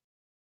 Yeah.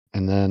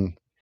 And then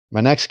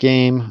my next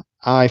game,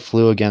 I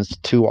flew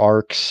against 2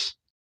 arcs,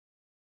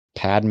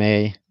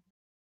 Padme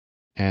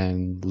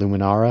and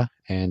Luminara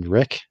and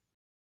Rick.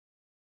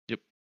 Yep.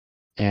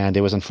 And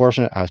it was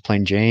unfortunate. I was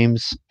playing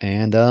James,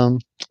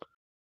 and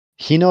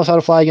he knows how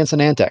to fly against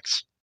an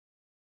Antex.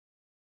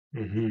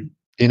 Mm-hmm.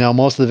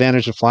 Most of the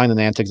advantage of flying an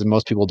Antex is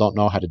most people don't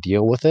know how to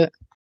deal with it.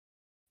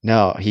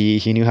 No,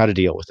 he knew how to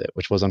deal with it,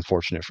 which was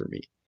unfortunate for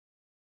me.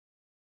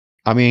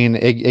 I mean,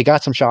 it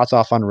got some shots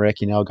off on Rick,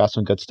 got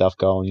some good stuff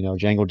going.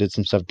 Django did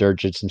some stuff,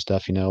 Dirge did some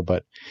stuff,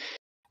 but,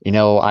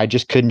 I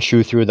just couldn't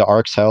chew through the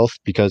Ark's health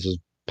because of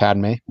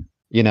Padme,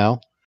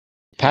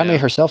 Padme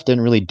herself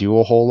didn't really do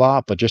a whole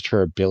lot, but just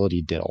her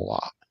ability did a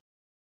lot.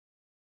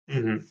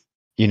 Mm-hmm.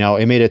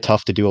 It made it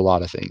tough to do a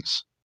lot of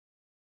things.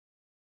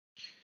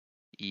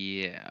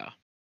 Yeah.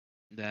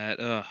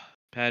 That,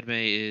 Padme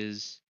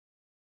is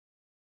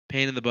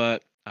pain in the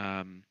butt.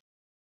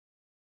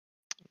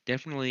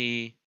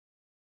 Definitely.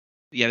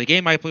 Yeah, the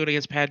game I played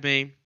against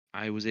Padme,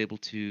 I was able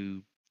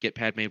to get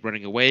Padme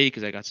running away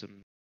because I got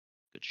some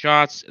good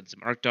shots and some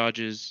arc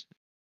dodges.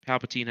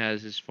 Palpatine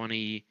has his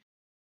funny.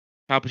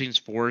 Palpatine's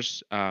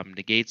force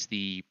negates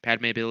the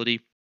Padme ability.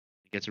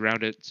 It gets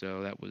around it,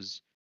 so that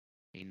was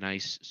a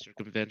nice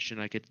circumvention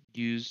I could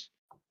use.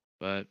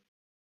 But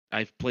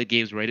I've played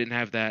games where I didn't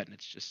have that, and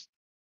it's just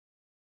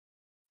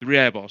 3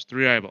 eyeballs,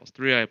 3 eyeballs,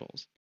 3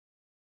 eyeballs.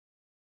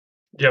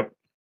 Yep.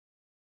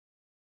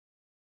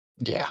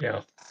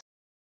 Yeah.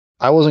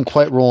 I wasn't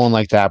quite rolling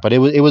like that, but it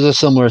was a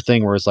similar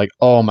thing where it's like,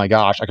 oh my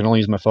gosh, I can only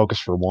use my focus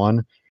for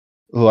 1.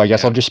 Oh, I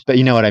guess I'll just spend.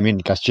 You know what I mean?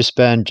 You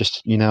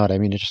know what I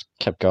mean? It just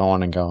kept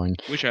going and going.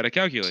 Wish I had to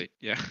calculate.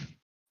 Yeah.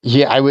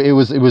 Yeah, it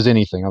was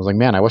anything. I was like,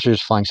 man, I wish I was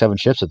just flying 7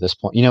 ships at this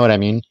point. You know what I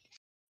mean?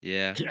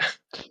 Yeah.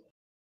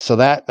 So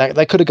that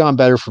could have gone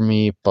better for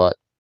me, but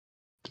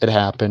it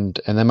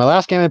happened. And then my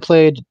last game I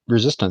played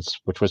Resistance,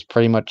 which was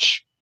pretty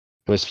much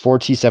it was 4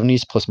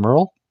 T-70s plus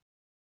Merle.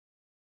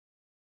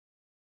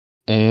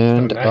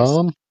 And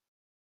nice.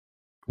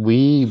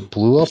 we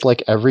blew up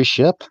like every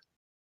ship,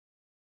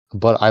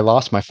 but I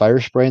lost my fire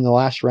spray in the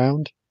last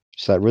round,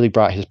 so that really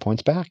brought his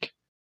points back.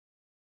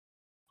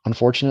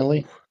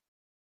 Unfortunately.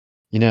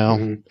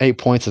 8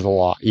 points is a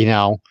lot,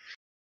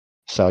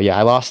 So yeah,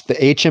 I lost the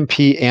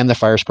HMP and the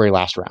fire spray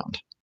last round.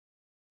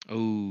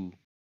 Oh.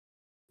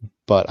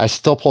 But I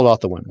still pulled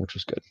out the win, which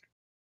was good.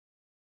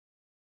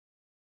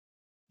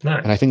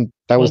 Nice. And I think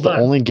that was the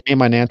only game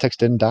my Nantex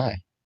didn't die.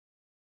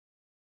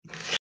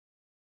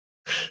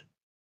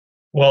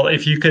 Well,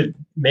 if you could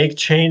make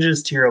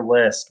changes to your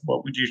list,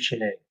 what would you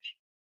change?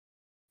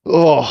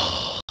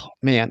 Oh,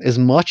 man. As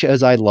much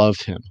as I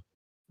loved him,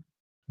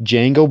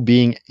 Django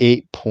being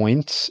 8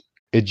 points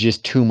is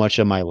just too much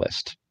on my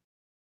list.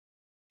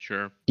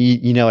 Sure.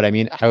 You know what I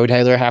mean? I would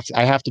either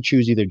I have to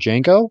choose either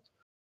Django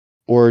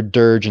or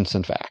Dirge and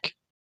Sinfac.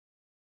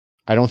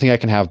 I don't think I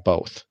can have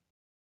both.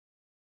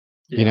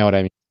 Yeah. You know what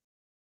I mean?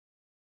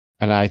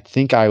 And I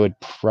think I would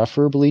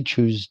preferably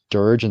choose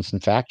Dirge and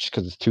Sinfac just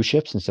because it's 2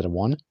 ships instead of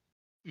 1.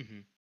 Mm-hmm.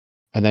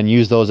 And then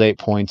use those 8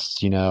 points,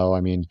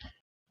 I mean,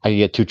 I could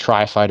get 2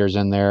 Tri-Fighters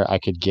in there. I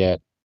could get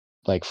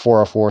like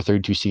 404,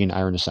 32C, and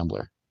Iron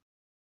Assembler.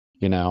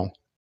 Yeah.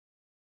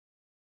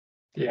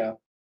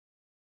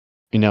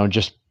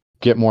 Just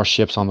get more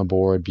ships on the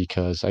board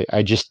because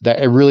I just,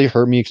 that it really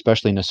hurt me,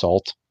 especially in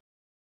Assault.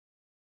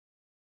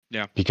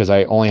 Yeah. Because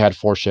I only had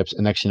 4 ships,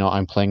 and next,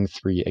 I'm playing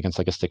 3 against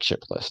like a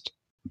 6-ship list.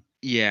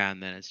 Yeah,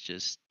 and then it's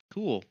just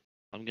cool.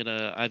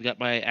 I've got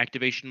my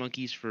activation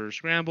monkeys for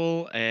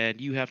scramble, and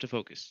you have to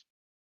focus.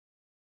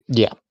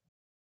 Yeah.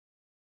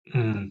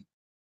 Mm.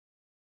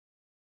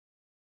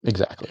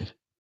 Exactly.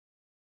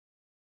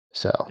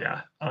 So.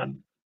 Yeah,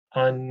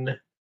 unfun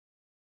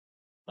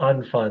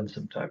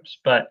sometimes,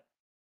 but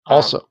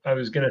also I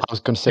was gonna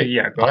say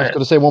yeah. I was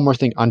gonna say one more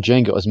thing on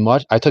Django. As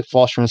much I took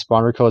false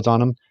transponder codes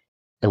on him,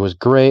 it was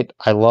great.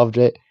 I loved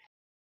it.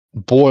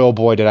 Boy, oh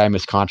boy, did I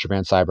miss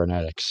contraband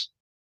cybernetics.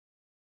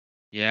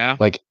 Yeah.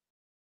 Like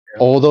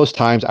all those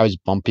times I was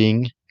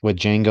bumping with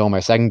Django in my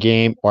second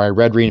game, or I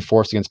red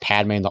reinforced against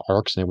Padme and the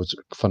Arcs, and it was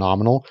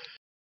phenomenal.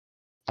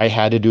 I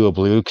had to do a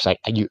blue because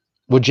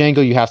with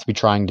Django you have to be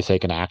trying to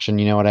take an action.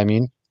 You know what I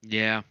mean?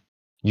 Yeah.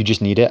 You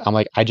just need it. I'm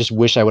like, I just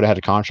wish I would have had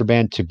a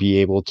contraband to be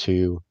able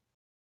to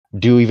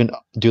do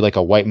like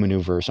a white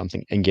maneuver or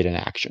something and get an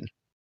action.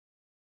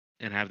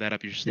 And have that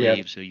up your Yeah.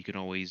 sleeve so you can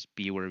always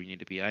be where you need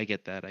to be. I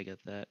get that.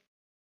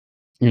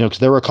 You know, because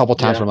there were a couple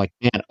times Yeah. where I'm like,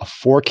 man, a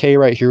 4K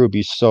right here would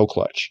be so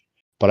clutch.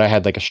 But I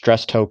had like a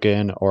stress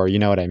token, or you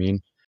know what I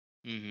mean?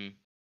 Mm-hmm.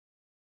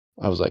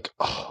 I was like,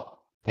 oh,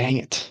 dang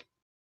it.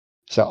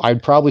 So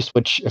I'd probably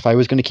switch if I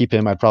was going to keep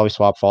him. I'd probably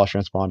swap false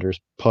transponders,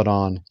 put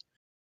on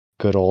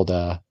good old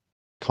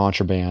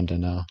contraband,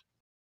 and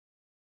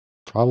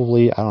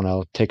probably I don't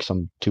know, take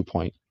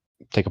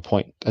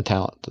a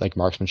talent like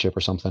marksmanship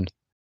or something.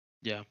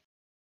 Yeah.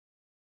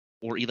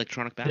 Or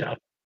electronic battle. Yeah.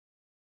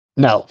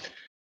 No,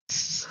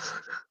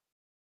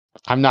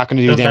 I'm not going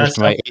to do The damage best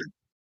to my.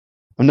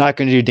 I'm not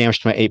going to do damage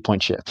to my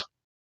 8-point ship.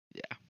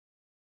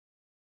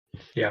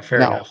 Yeah, fair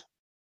No. enough.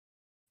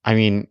 I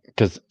mean,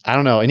 because I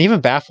don't know, and even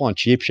baffle on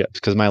cheap ships.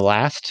 Because my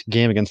last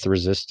game against the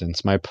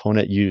Resistance, my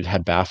opponent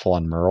had baffle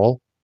on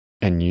Merle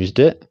and used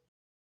it,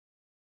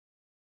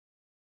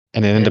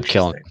 and it ended up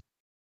killing him.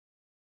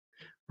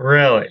 Interesting.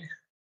 Really?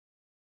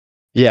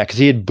 Yeah, because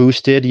he had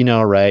boosted,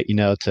 right,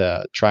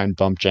 to try and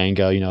bump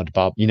Django, to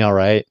bump,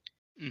 right,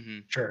 Mm-hmm.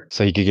 Sure.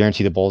 so he could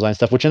guarantee the bullseye and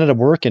stuff, which ended up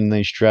working. And then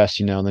he stressed,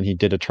 and then he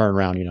did a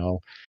turnaround,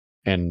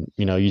 and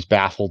used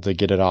baffle to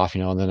get it off,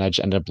 and then I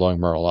just ended up blowing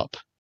Merle up.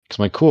 Because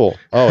I'm like, cool.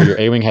 Oh, your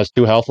A-wing has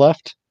 2 health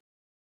left.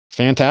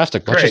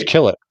 Fantastic. Let's just Great.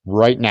 kill it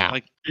right now.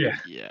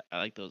 Yeah. I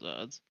like those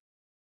odds.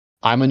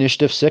 I'm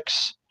initiative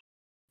 6.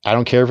 I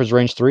don't care if it's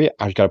range 3.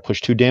 I just got to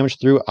push 2 damage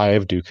through. I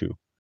have Dooku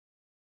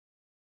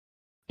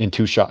in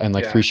 3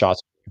 Yeah.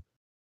 shots.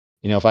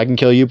 If I can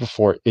kill you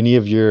before any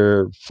of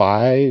your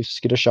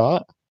 5s get a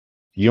shot,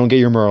 you don't get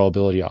your Merle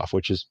ability off,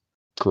 which is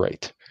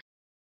great.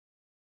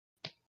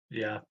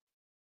 Yeah.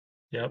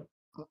 Yep.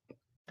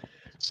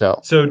 So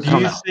So I do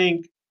don't you know.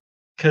 think,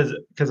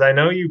 because I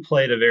know you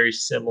played a very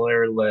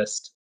similar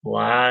list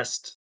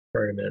last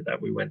tournament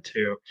that we went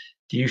to,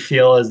 do you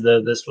feel as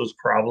though this was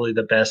probably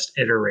the best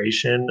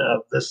iteration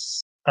of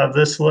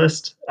this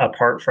list,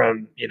 apart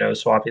from,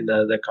 swapping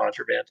the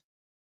contraband?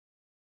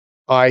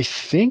 I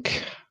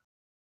think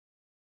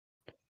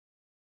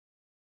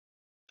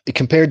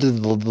compared to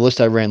the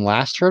list I ran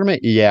last tournament,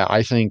 yeah,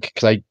 I think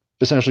because I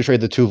essentially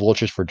traded the 2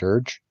 vultures for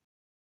Dirge,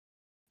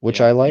 which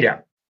Yeah. I like. Yeah.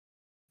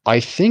 I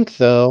think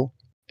though,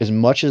 as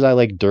much as I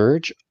like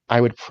Dirge,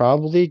 I would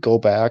probably go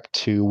back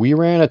to we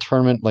ran a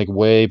tournament like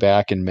way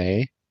back in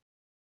May,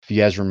 if you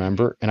guys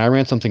remember, and I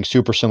ran something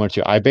super similar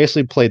to I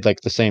basically played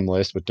like the same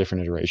list with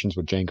different iterations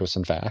with Jankos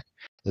and Fac,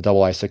 the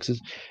double I6s,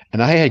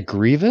 and I had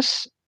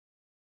Grievous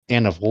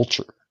and a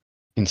Vulture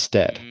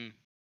instead, Mm-hmm.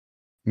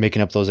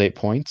 making up those 8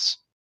 points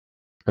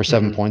or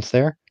 7 Mhm. points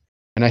there.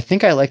 And I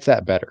think I like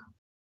that better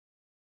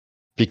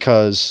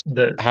because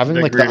having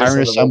The like the Grievous Iron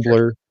and the Vulture.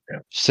 Assembler Yeah.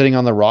 sitting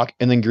on the rock,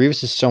 and then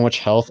Grievous has so much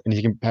health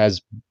and has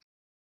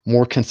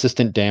more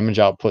consistent damage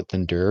output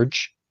than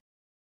Dirge.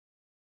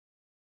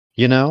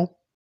 Yeah.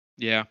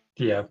 Yeah.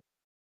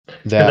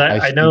 Because That I I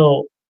think.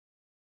 know.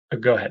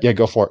 Go ahead. Yeah,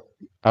 go for it.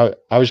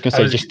 I was gonna I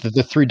say was. just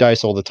the 3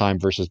 dice all the time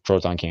versus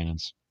proton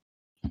cannons.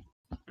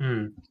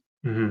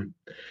 Mm-hmm.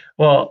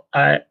 Well,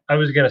 I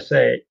was gonna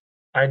say,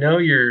 I know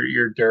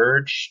your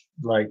dirge,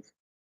 like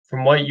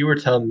from what you were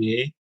telling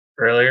me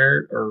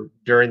earlier or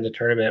during the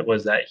tournament,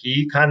 was that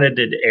he kind of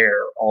did air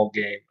all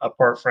game,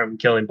 apart from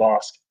killing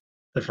Bosk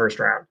the first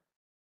round.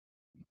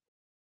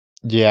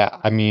 Yeah,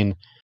 I mean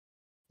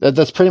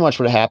that's pretty much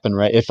what happened,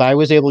 right? If I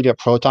was able to get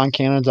proton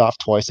cannons off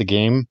twice a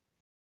game,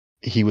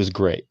 he was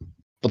great.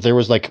 But there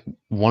was like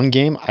one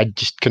game I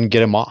just couldn't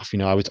get him off.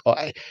 And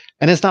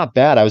it's not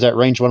bad. I was at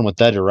range 1 with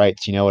dead to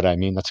rights. You know what I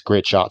mean? That's a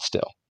great shot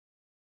still.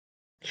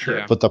 Sure.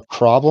 Yeah. But the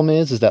problem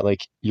is that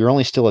like you're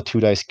only still a 2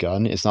 dice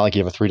gun. It's not like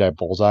you have a 3 die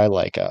bullseye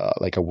like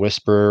a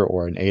Whisper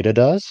or an Ada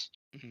does,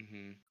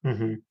 Mm-hmm.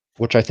 Mm-hmm.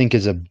 which I think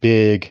is a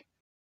big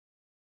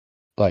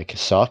like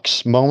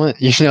sucks moment.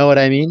 You know what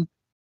I mean?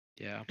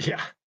 Yeah.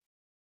 Yeah.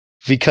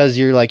 Because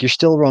you're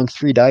still rolling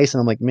 3 dice,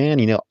 and I'm like, man,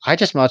 I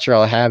just not sure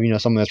I'll have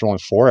something that's rolling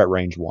 4 at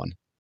range 1.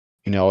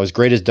 As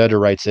great as Dead to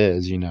Rights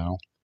is, of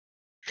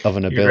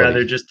an You'd rather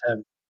ability. just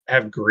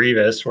have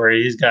Grievous, where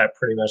he's got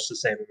pretty much the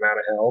same amount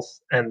of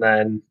health, and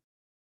then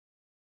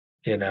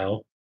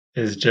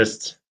is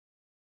just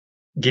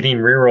getting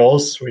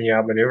rerolls when you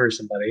outmaneuver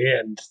somebody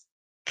and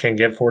can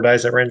get 4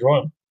 dice at range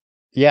 1.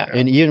 Yeah, Yeah.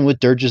 and even with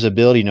Dirge's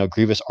ability,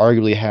 Grievous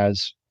arguably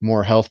has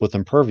more health with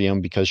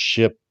Impervium because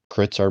ship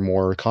crits are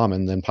more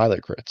common than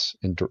pilot crits,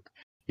 and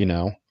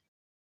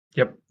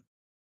Yep.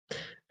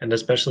 And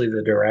especially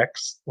the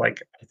directs,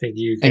 like I think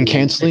you and can, if you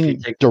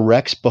canceling take.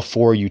 directs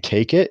before you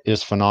take it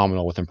is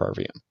phenomenal with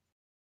Impervium.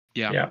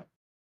 Yeah.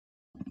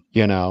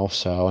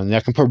 So and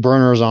that can put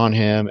burners on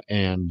him,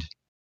 and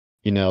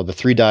the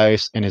 3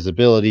 dice and his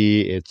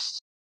ability.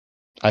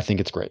 I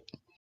think it's great.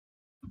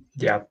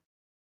 Yeah.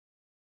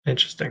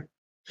 Interesting.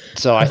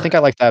 So I think I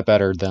like that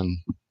better than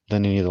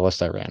any of the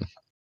lists I ran.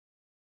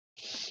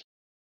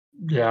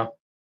 Yeah.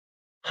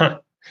 Huh.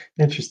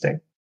 Interesting.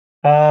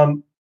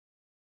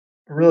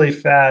 Really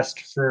fast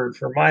for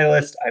my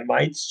list, I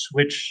might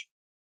switch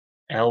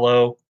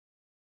Elo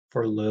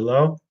for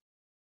Lulo.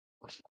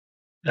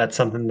 That's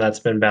something that's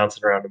been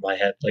bouncing around in my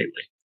head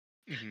lately,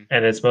 Hmm.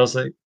 and it's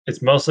mostly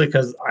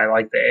because I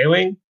like the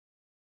A-wing.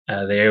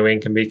 The A-wing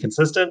can be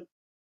consistent,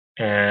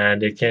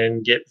 and it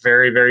can get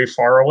very very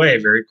far away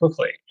very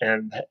quickly,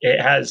 and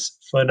it has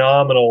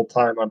phenomenal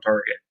time on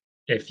target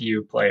if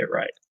you play it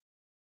right.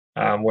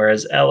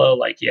 Whereas Elo,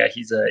 like, yeah,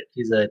 he's a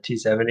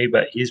T70,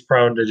 but he's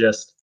prone to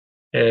just,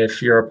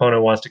 if your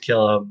opponent wants to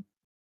kill him,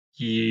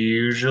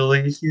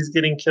 usually he's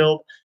getting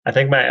killed. I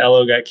think my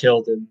Elo got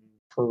killed in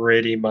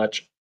pretty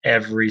much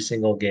every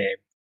single game.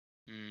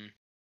 Mm.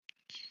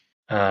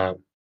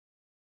 Um,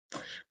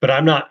 but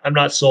I'm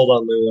not sold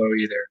on Lulo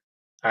either.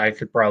 I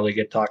could probably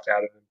get talked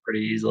out of him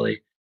pretty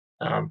easily.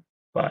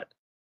 But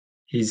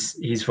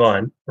he's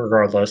fun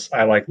regardless.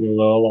 I like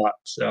Lulo a lot.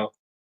 So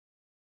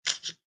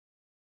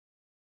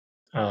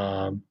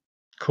um,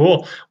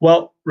 cool.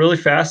 Well, really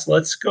fast,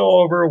 let's go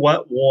over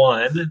what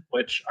won.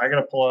 Which I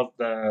gotta pull up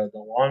the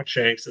long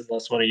shanks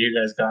unless one of you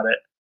guys got it.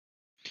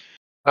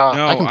 I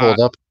No, can pull it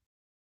up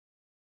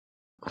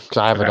because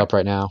I have it Okay. up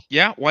right now.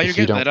 yeah, while you're If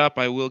you getting don't, that up,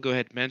 I will go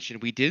ahead and mention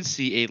we did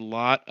see a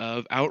lot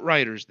of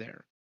Outriders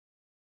there.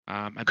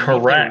 I believe there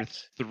were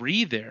Correct.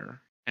 3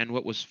 there, and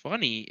what was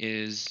funny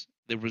is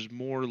there was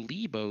more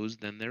Lebos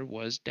than there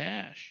was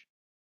Dash.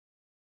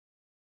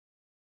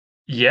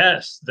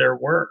 Yes, there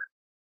were.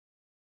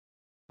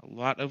 A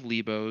lot of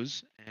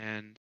Lebos,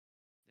 and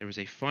there was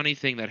a funny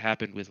thing that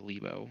happened with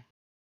Lebo.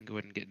 I can go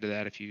ahead and get into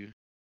that if you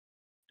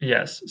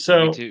Yes. want me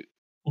So, to.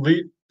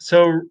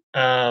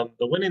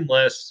 the winning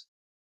list,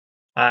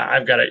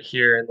 I've got it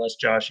here. Unless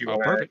Josh, you Oh,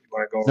 wanna perfect. you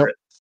wanna go over nope, it?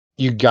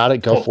 you got it.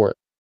 Go Cool. for it.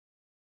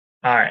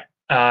 All right.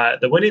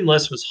 The winning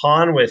list was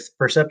Han with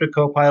Perceptive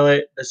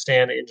Copilot, the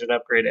Stand Engine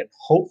Upgrade, and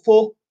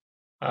Hopeful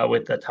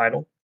with the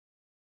title.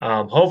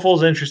 Hopeful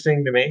is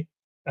interesting to me.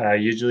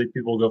 Usually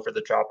people go for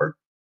the chopper,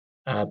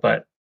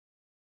 but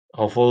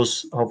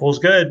hopeful's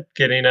good.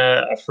 Getting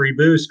a free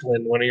boost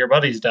when one of your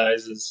buddies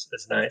dies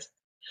is nice.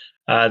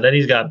 Then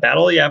he's got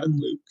Battle Yavin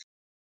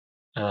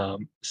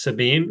Luke,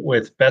 Sabine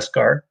with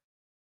Beskar,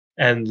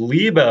 and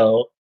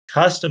Lebo,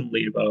 custom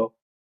Lebo,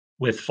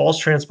 with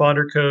false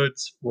transponder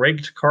codes,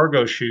 rigged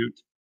cargo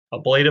chute,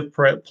 ablative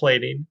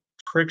plating,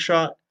 trick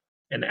shot,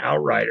 and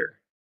outrider.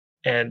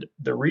 And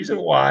the reason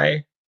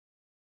why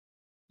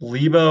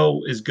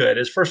Lebo is good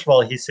is, first of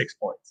all, he's 6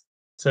 points.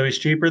 So he's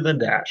cheaper than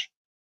Dash.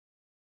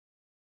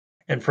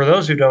 And for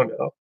those who don't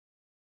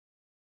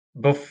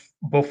know,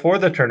 before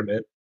the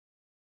tournament,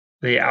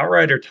 the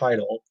outrider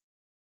title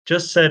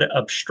just said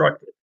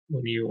obstructed.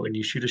 When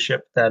you shoot a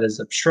ship that is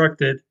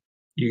obstructed,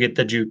 you get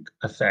the juke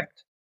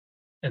effect.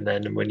 And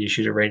then when you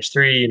shoot at range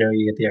 3,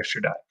 you get the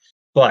extra die.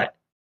 But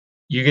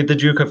you get the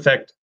juke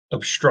effect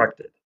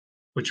obstructed,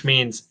 which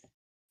means,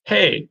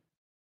 hey,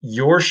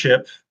 your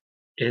ship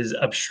is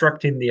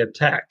obstructing the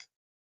attack.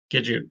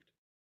 Get juked.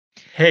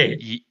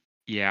 Hey,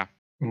 Yeah.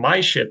 my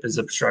ship is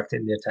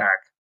obstructing the attack.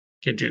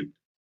 Get juked.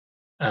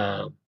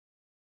 Um,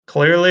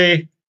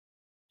 Clearly,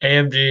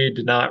 AMG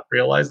did not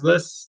realize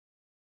this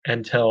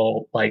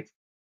until like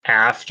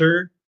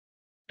after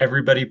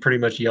everybody pretty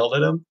much yelled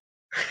at him,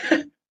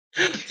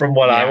 from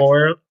what I'm Yeah.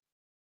 aware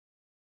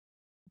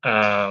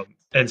of.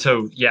 And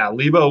so yeah,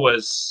 Lebo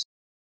was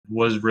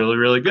really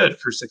really good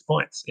for 6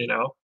 points.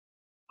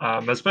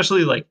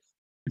 Especially like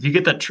if you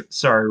get that.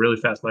 Sorry, really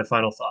fast. My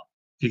final thought: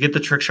 if you get the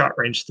trick shot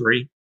range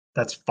 3,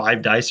 that's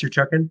 5 dice you're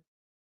chucking,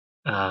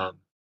 um,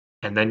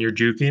 and then you're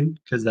juking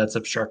because that's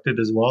obstructed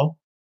as well.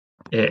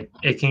 It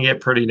can get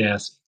pretty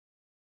nasty.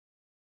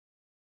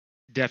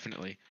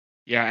 Definitely.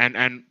 Yeah,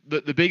 and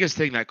the biggest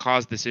thing that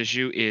caused this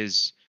issue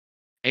is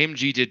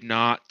AMG did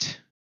not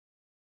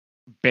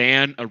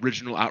ban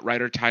original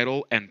Outrider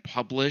title and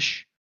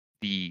publish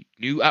the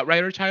new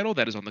Outrider title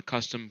that is on the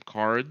custom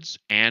cards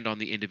and on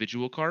the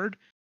individual card.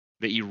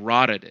 They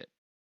eroded it.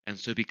 And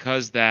so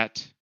because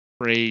that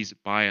phrase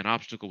buy an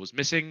obstacle was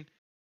missing,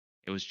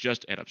 it was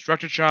just an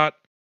obstructed shot,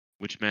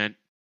 which meant,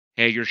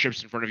 hey, your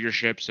ship's in front of your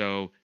ship,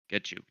 so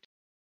get juked.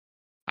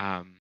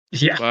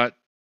 Yeah, But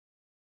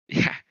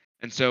yeah,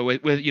 and so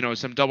with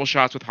some double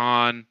shots with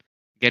Han,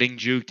 getting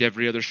juked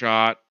every other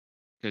shot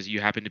because you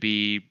happen to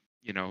be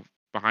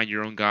behind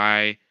your own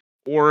guy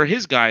or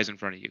his guys in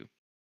front of you.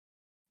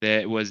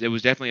 It was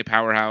definitely a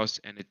powerhouse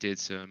and it did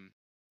some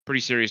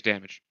pretty serious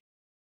damage.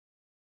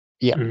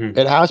 Yeah, hmm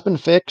it has been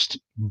fixed,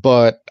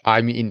 but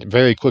I mean,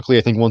 very quickly.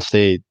 I think once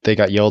they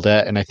got yelled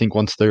at, and I think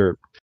once their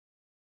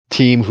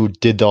team who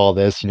did all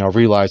this,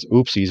 realized,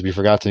 oopsies, we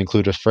forgot to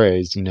include a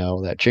phrase,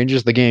 that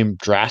changes the game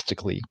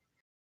drastically.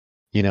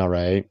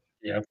 Right?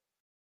 yeah,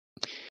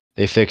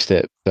 They fixed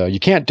it, so you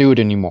can't do it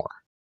anymore.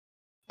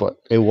 But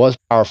it was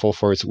powerful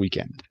for its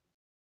weekend.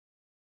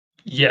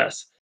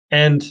 yes,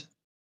 and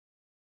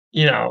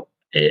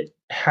it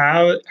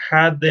how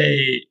had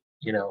they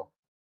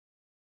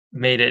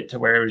made it to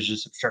where it was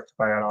just obstructed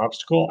by an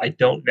obstacle. I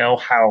don't know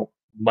how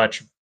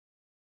much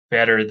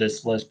better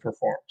this list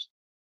performs.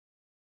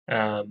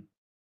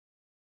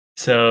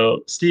 So,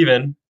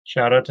 Steven,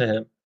 shout out to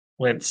him,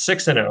 went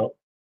 6-0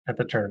 at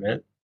the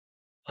tournament.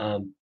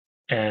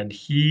 And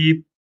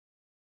he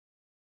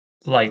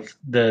like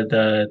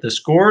the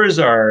scores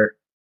are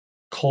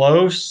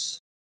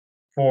close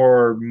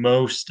for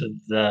most of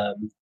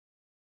them,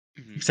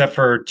 except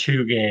for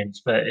 2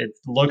 games, but it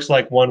looks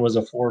like one was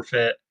a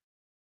forfeit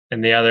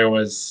and the other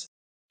was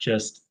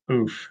just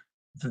oof.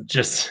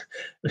 Just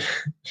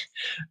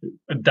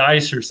a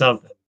dice or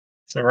something.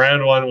 So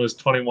round 1 was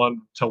 21-1.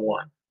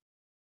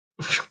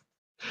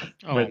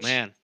 Oh Which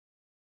man.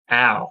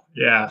 ow,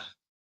 yeah.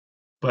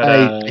 But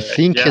I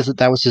think yeah.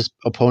 that was his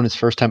opponent's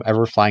first time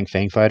ever flying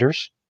Fang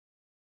Fighters.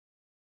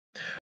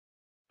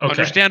 Okay.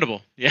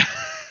 Understandable. Yeah.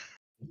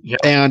 Yeah,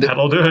 And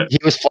that'll do it. he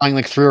was flying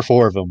like 3 or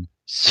 4 of them.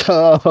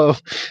 So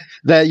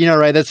that,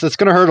 right, that's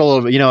going to hurt a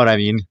little bit. You know what I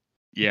mean?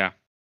 Yeah.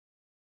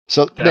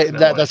 So Definitely.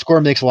 that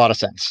score makes a lot of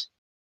sense.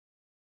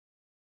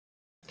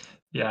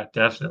 Yeah,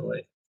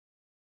 definitely.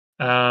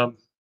 But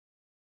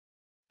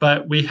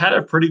we had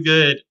a pretty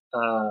good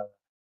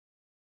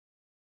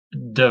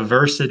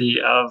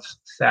diversity of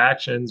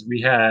factions.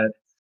 We had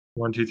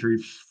 1, 2,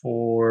 3,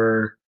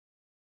 4,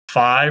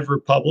 5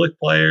 Republic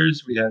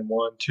players. We had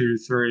 1, 2,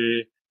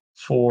 3,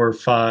 4,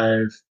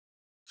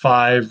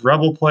 5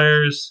 Rebel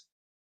players,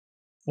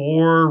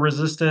 4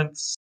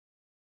 Resistance,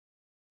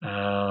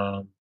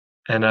 and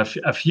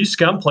a few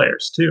Scum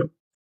players too.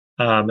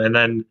 And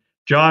then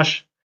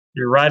Josh,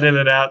 you're riding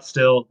it out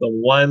still. The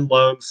one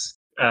lone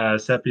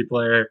Seppi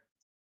player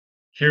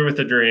here with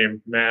the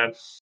dream, man.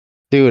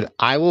 Dude,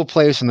 I will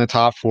place in the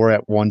top 4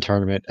 at one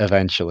tournament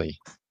eventually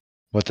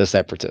with the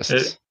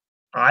Separatists.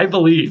 I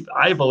believe,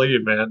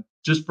 man.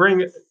 Just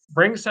bring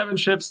 7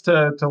 ships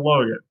to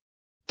Logan.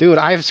 Dude,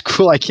 I have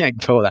school. I can't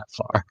go that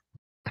far.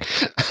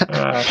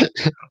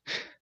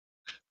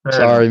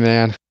 Sorry,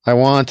 man. I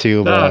want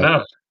to,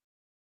 but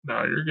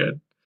No, you're good.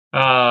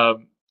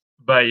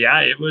 But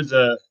yeah, it was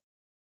a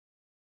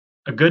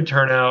good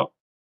turnout.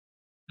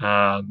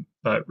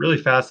 But really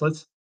fast.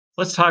 Let's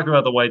talk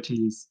about the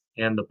YTs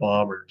and the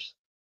Bombers.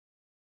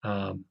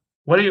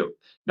 What do you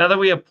now that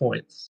we have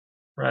points,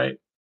 right?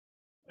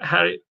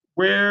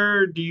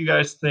 Where do you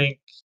guys think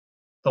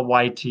the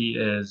YT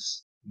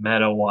is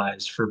meta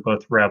wise for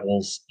both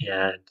Rebels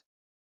and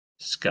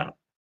Scum?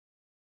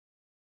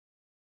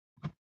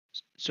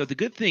 So the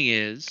good thing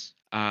is,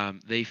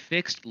 they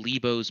fixed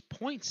Lebo's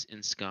points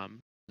in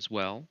Scum as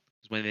well.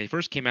 'Cause when they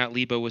first came out,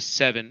 Lebo was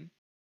 7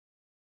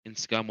 in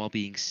Scum while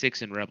being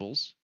 6 in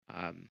Rebels.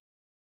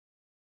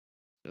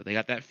 So they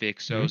got that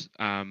fixed. So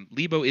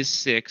Lebo is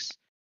 6.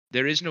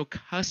 There is no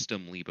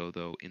custom Lebo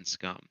though in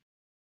Scum.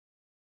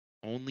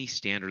 Only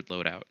standard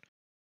loadout.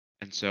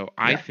 And so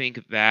I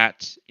think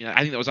that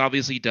was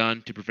obviously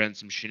done to prevent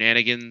some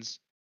shenanigans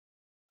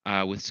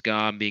with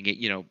Scum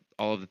being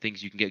all of the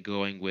things you can get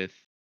going with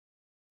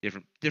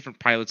different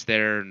pilots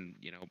there and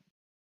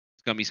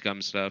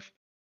scum stuff.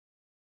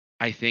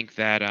 I think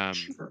that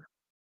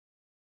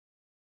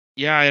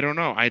yeah, I don't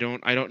know. I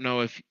don't know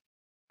if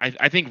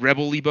I think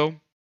Rebel Lebo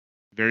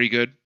very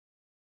good.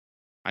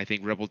 I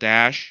think Rebel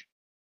Dash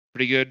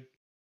pretty good.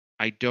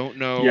 I don't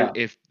know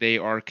if they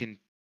are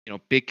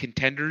big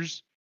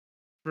contenders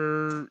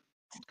for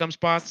Scum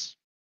spots.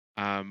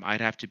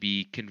 I'd have to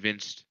be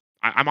convinced.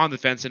 I'm on the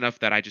fence enough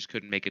that I just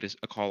couldn't make it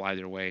a call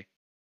either way.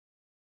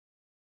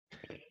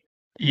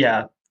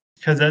 Yeah,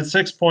 because at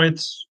 6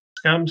 points,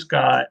 Scum's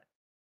got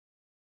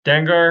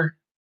Dengar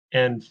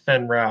and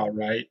Fen Rao,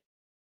 right?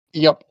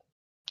 Yep.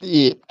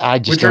 Yeah, I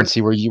just don't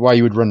see why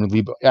you would run with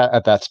Lebo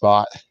at that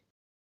spot.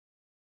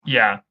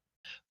 Yeah.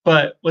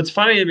 But what's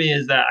funny to me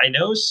is that I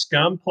know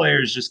Scum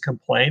players just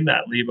complain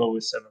that Lebo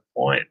was 7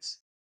 points.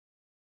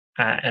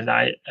 And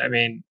I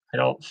mean, I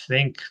don't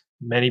think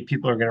many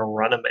people are going to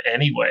run him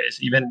anyways,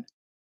 even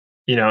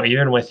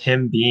with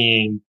him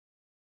being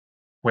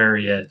where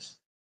he is.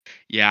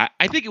 Yeah,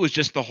 I think it was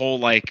just the whole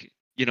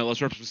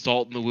let's rub some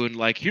salt in the wound.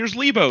 Like, here's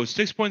Lebo,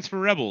 6 points for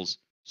Rebels,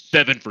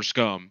 7 for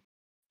Scum,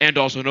 and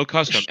also no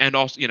custom, and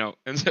also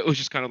and so it was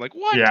just kind of like,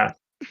 what? Yeah.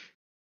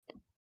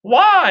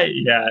 Why?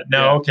 Yeah.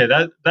 No. Okay.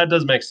 That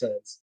does make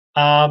sense.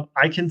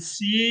 I can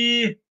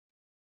see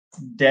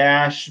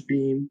Dash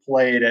being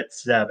played at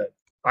 7.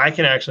 I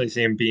can actually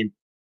see him being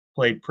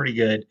played pretty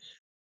good.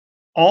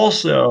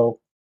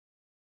 Also,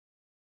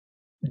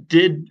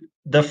 did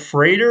the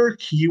freighter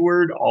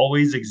keyword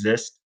always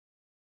exist?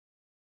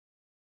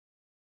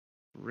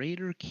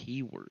 Raider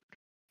keyword.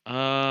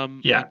 Yeah.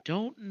 I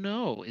don't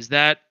know. Is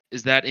that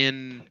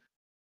in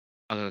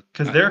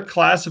because they're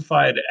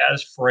classified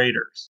as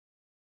freighters.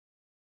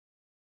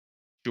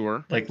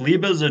 Sure. Like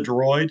Liba's a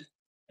droid,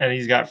 and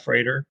he's got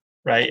freighter,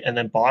 right? And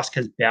then Bosk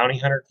has bounty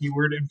hunter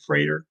keyword and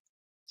freighter.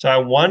 So I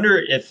wonder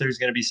if there's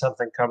going to be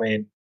something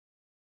coming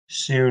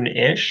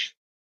soon-ish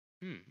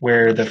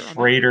where the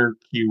freighter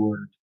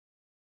keyword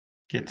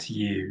gets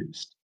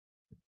used.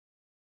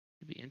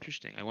 It'd be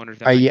interesting. I wonder if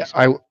that might be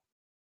something.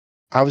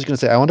 I was gonna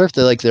say, I wonder if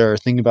they're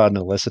thinking about an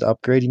illicit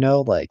upgrade.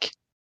 Like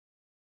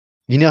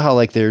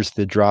how there's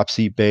the drop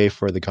seat bay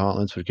for the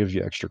gauntlets, which gives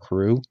you extra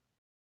crew.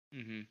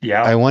 Mm-hmm.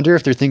 Yeah. I wonder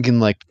if they're thinking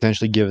like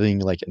potentially giving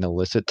like an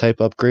illicit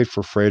type upgrade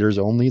for freighters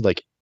only,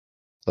 like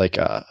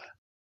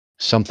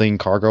something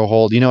cargo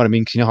hold. You know what I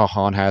mean? 'Cause you know how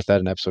Han has that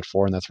in episode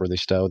 4, and that's where they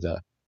stow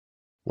the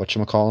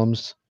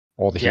whatchamacallums,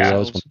 all the Yeah.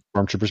 heroes when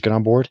stormtroopers get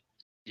on board.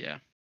 Yeah.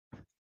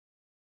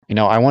 You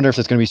know, I wonder if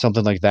it's going to be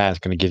something like that. It's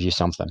going to give you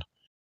something,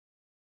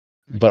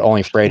 but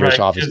only freighters Right,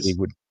 obviously 'cause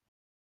would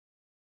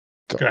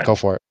go ahead. go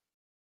for it.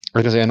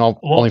 Because and only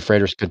Well,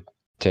 freighters could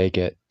take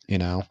it. You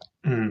know.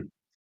 mm,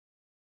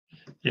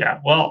 yeah,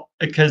 well,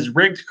 because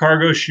rigged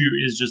cargo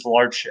chute is just a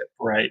large ship,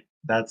 right?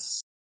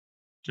 That's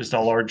just a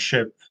large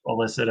ship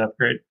illicit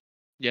upgrade.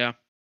 Yeah.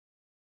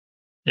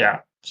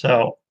 Yeah,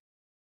 so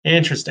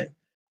interesting.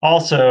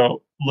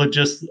 Also,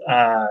 just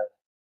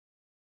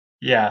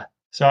yeah.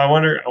 So I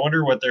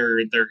wonder what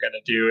they're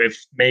gonna do.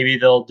 If maybe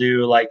they'll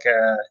do like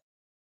a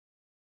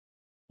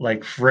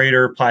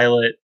freighter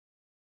pilot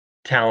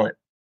talent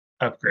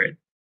upgrade,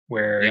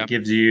 where Yeah. it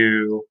gives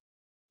you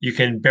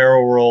can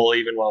barrel roll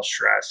even while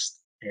stressed,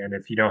 and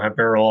if you don't have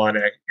barrel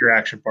on your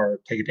action bar,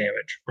 take a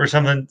damage or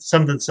something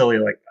silly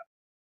like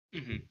that.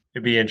 Mm-hmm.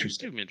 It'd be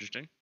interesting. It'd be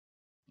interesting.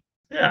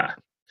 Yeah.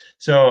 My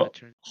So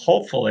turn.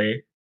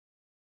 hopefully,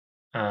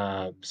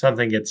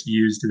 something gets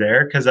used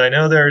there because I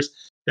know there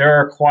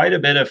are quite a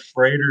bit of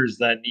freighters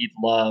that need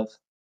love,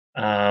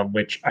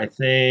 which I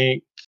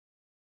think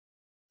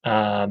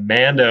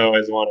Mando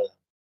is one of them.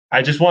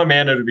 I just want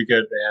Mando to be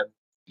good, man.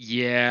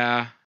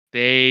 Yeah.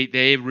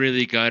 They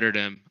really gutted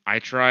him. I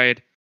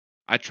tried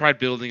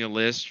building a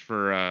list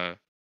for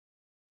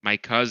my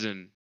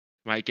cousin.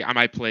 I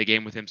might play a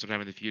game with him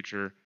sometime in the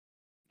future.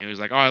 And he was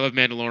like, "Oh, I love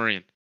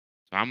Mandalorian."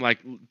 So I'm like,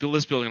 the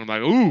list building. I'm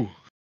like, "Ooh,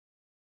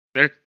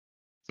 there."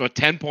 So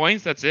 10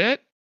 points. That's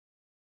it.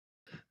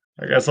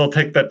 I guess I'll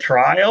take the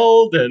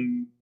trial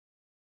and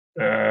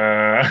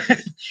uh,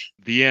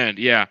 The end.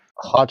 Yeah.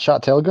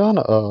 Hotshot tailgun.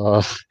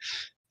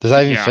 Does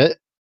that even Yeah. fit?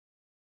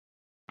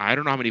 I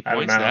don't know how many I don't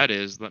points know. that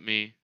is. Let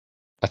me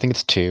I think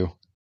it's 2.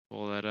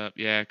 pull that up.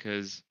 Yeah,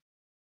 because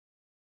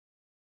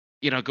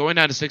going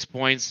down to 6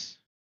 points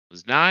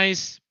was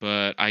nice,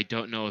 but I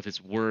don't know if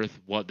it's worth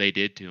what they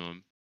did to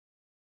him.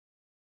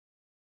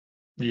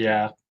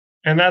 Yeah.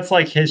 And that's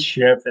like his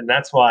ship, and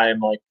that's why I'm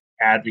like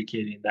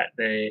advocating that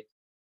they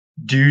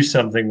do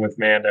something with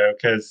Mando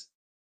because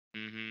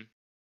Mm-hmm.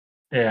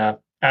 yeah.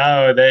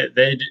 Oh,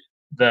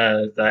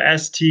 the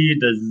ST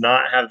does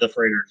not have the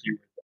freighter keyword.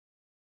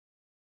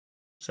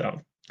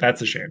 So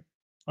that's a shame.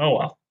 Oh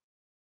well.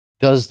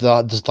 Does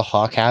the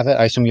Hawk have it?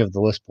 I assume you have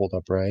the list pulled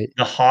up, right?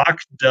 The Hawk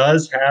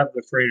does have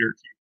the freighter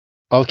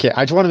Okay,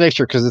 I just want to make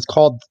sure because it's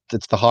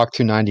the Hawk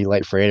 290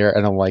 light freighter,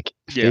 and I'm like,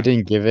 if they Yeah.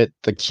 didn't give it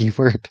the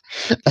keyword,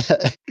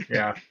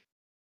 Yeah.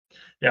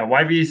 Yeah,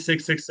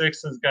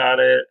 YV666 has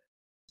got it.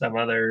 Some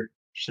other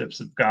ships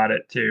have got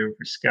it too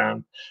for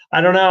Scum.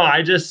 I don't know.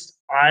 I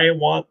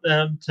want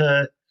them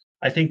to.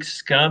 I think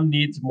Scum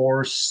needs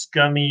more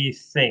scummy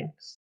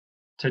things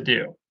to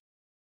do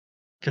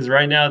because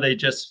right now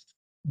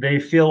they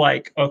feel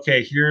like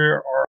okay,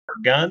 here are our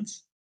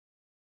guns,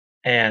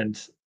 and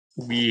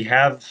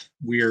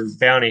we're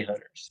bounty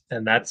hunters,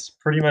 and that's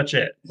pretty much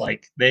it.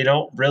 Like they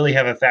don't really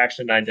have a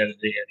faction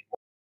identity anymore.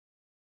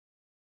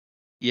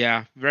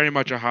 Yeah, very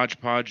much a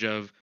hodgepodge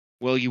of,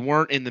 well, you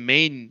weren't in the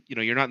main,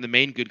 you're not in the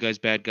main good guys,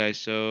 bad guys,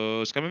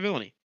 so scum and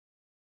villainy.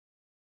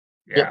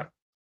 Yeah.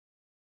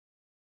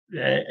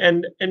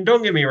 And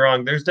don't get me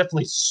wrong, there's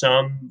definitely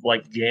some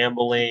like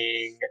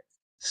gambling,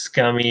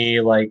 scummy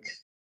like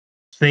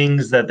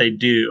things that they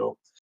do,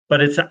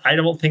 but I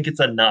don't think it's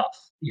enough,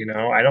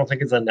 I don't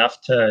think it's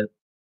enough to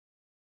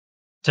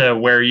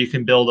where you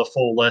can build a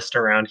full list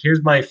around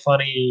here's my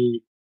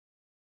funny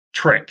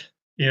trick,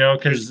 Here's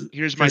because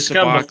here's my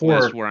Scum sabacc list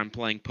before, where I'm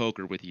playing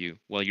poker with you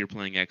while you're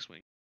playing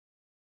X-wing.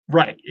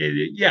 right,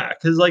 yeah,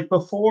 because like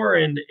before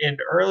in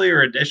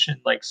earlier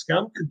edition, like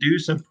Scum could do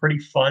some pretty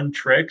fun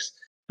tricks,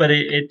 but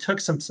it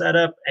took some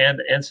setup and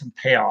some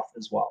payoff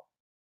as well.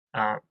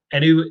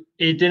 And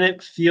it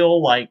didn't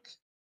feel like,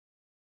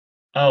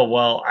 oh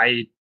well,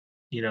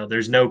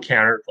 there's no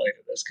counterplay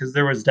to this because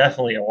there was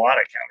definitely a lot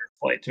of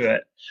counterplay to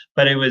it,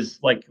 but it was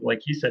like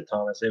you said,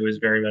 Thomas, it was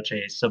very much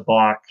a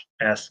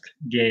Sabak-esque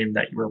game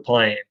that you were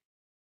playing,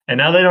 and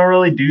now they don't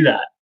really do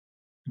that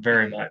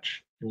very Mhm.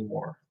 much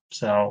anymore.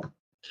 So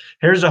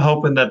here's a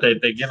hoping that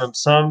they give them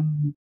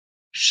some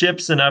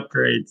ships and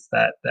upgrades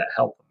that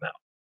help them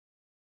out.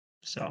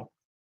 So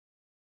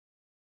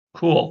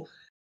cool.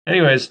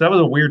 Anyways, that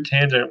was a weird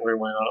tangent we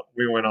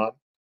went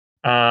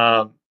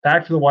on.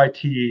 Back to the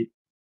YT.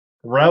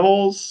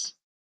 Rebels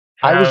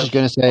I was just have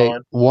gonna say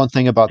on. one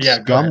thing about Yeah,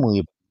 go ahead.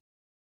 Scumweeb.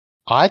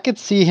 I could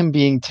see him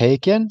being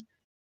taken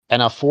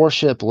in a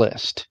 4-ship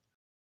list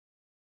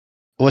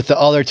with the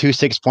other 2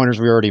 6-pointers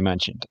we already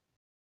mentioned.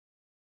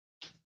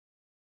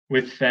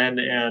 With Fen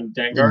and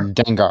Dengar, In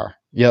Dengar.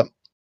 Yep.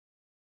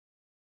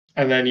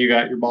 and then you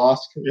got your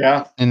boss.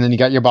 Yeah. And then you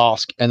got your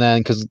Bosk, and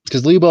then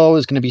because Lebo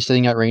is going to be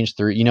sitting at range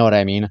 3, you know what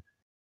I mean?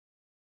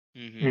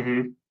 Mhm.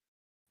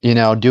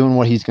 Mm-hmm. Doing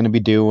what he's going to be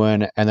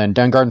doing, and then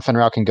Dengar and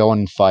Fenrir can go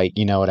and fight,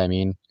 you know what I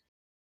mean?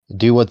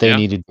 Do what they Yeah.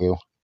 need to do.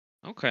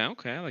 Okay,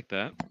 I like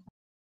that.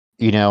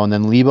 And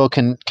then Lebo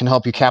can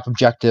help you cap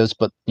objectives,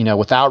 but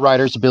with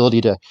Outrider's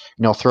ability to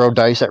throw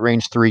dice at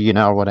range 3, you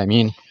know what I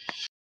mean.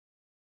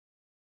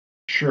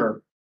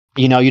 Sure.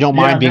 You don't Yeah,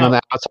 mind being on no.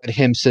 the outside,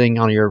 him sitting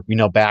on your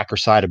back or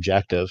side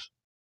objective.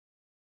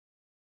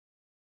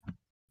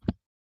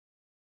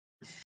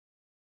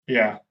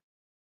 Yeah,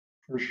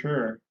 for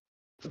sure.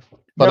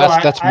 But No,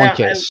 that's one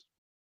case.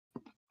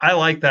 I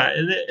like that,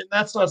 and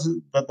that's not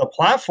that the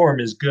platform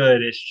is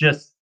good. It's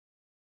just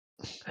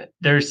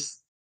there's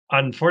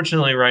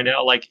unfortunately right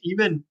now, like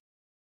even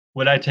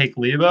would I take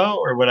Lebo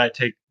or would I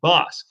take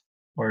Bosk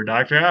or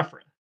Dr.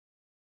 Afra?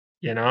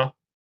 You know?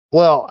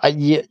 Well,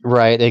 yeah,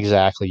 right,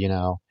 exactly.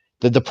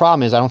 The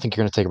problem is I don't think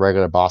you're going to take a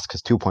regular boss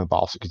because 2-point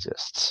boss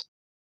exists,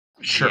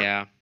 Sure.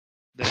 Yeah,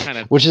 that kind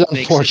of which is makes it.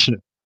 unfortunate.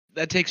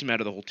 That takes him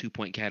out of the whole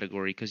 2-point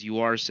category because you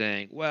are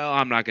saying, well,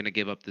 I'm not going to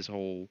give up this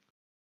whole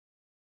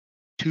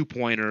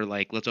 2-pointer.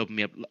 Like, let's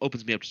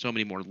opens me up to so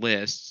many more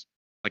lists,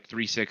 like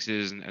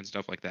 3/6s and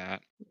stuff like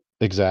that.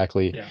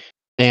 Exactly. Yeah.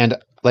 And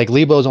like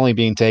Lebo's only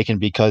being taken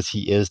because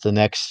he is the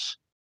next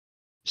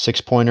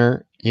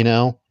 6-pointer.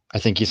 I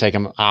think you take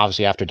him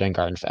obviously after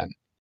Dengar and Fen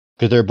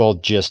because they're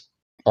both just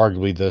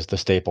arguably the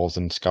staples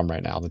in Scum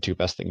right now, the two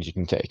best things you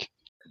can take.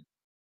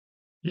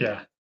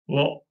 Yeah.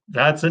 Well,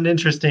 that's an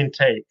interesting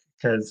take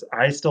because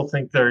I still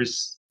think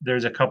there's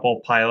a couple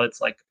of pilots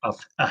like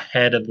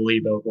ahead of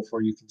Lebo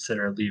before you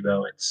consider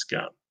Lebo and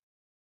Scum.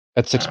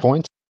 At 6 Uh,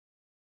 points?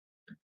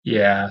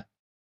 Yeah.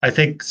 I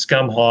think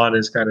Scum Han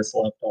is kind of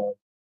slept on.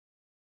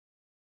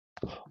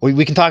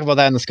 We can talk about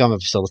that in the Scum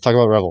episode. Let's talk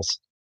about Rebels.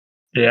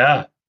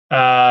 Yeah.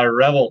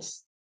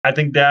 Rebels. I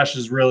think Dash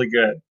is really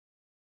good.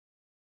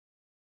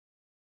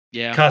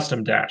 Yeah.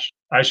 Custom Dash.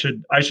 I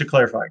should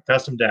clarify.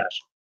 Custom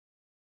Dash.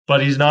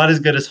 But he's not as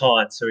good as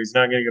Han, so he's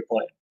not going to get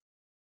played.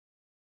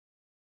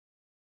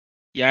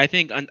 Yeah, I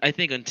think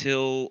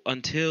until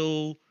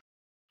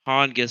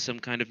Han gets some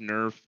kind of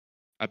nerf,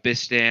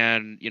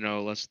 Abystan,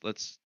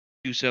 let's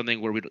do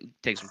something where we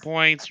take some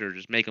points or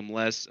just make him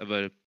less of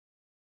a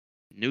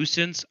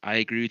nuisance. I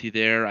agree with you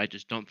there. I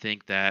just don't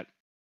think that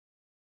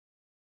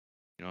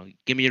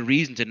give me a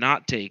reason to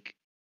not take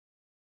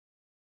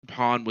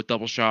Han with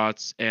double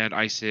shots and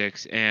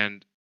I6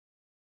 and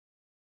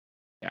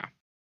yeah,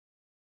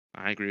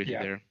 I agree with you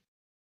Yeah.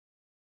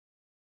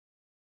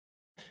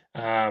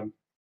 there.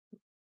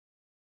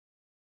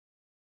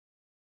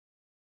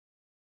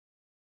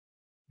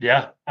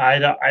 Yeah, I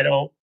don't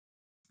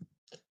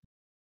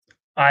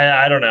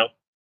know.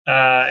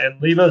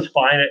 And Levo's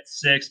fine at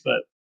 6,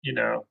 but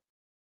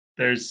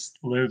there's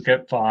Luke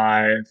at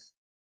 5,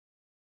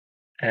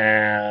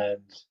 and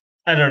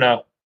I don't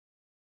know.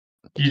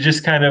 You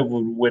just kind of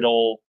would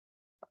whittle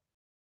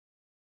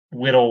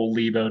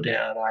Levo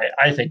down,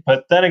 I think.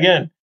 But then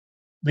again,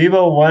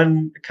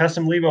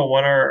 custom Levo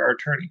won our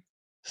tourney,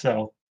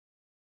 so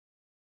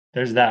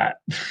there's that.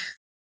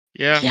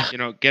 Yeah,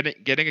 Yeah.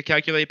 Getting a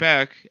calculate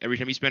back every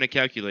time you spend a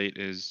calculate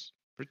is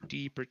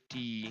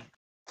pretty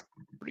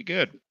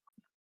good.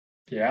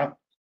 Yeah.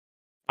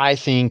 I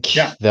think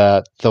Yeah.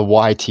 that the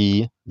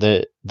YT,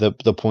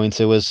 the points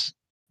it was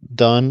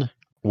done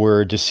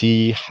were to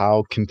see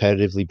how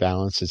competitively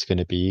balanced it's going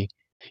to be.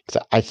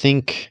 'Cause I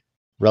think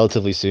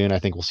relatively soon, I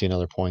think we'll see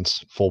another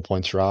full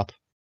points drop.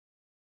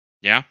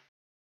 Yeah.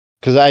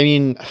 Because I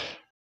mean,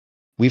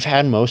 we've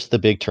had most of the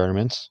big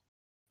tournaments,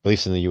 at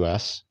least in the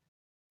US,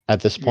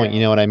 at this point. Yeah.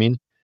 You know what I mean?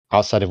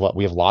 Outside of what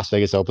we have Las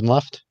Vegas Open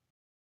left.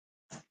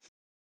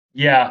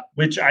 Yeah,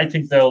 which I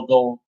think there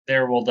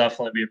will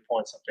definitely be a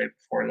points update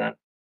before then.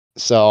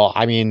 So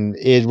I mean,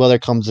 whether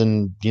it comes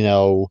in,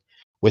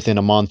 within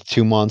a month,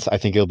 2 months, I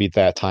think it'll be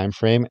that time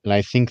frame, and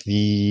I think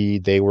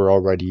they were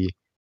already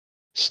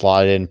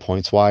slotted in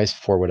points wise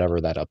for whatever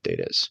that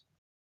update is.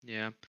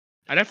 Yeah.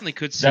 I definitely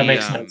could see That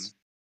makes sense.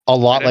 A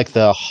lot like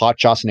the Hot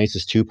Shots and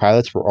Aces 2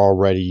 pilots were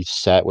already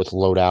set with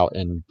loadout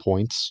and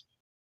points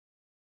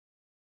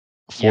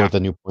for the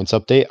new points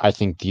update. I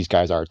think these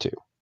guys are too.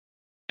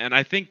 And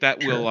I think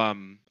that Sure. will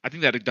I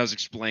think that it does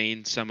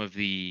explain some of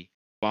the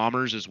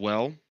bombers as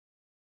well.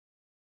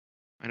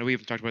 I know we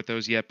haven't talked about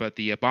those yet, but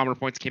the bomber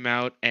points came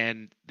out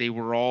and they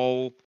were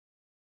all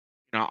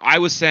I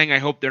was saying I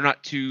hope they're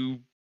not too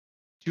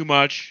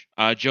much.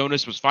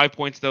 Jonas was 5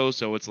 points though,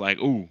 so it's like,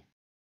 ooh,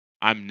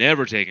 I'm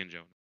never taking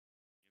Jonas.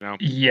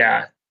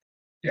 Yeah.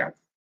 Yeah.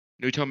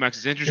 New Tomax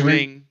is It was,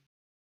 interesting.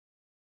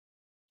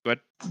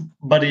 but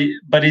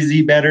is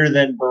he better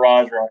than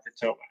Barrage Rocket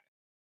Tomac?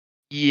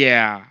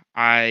 Yeah,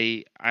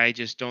 I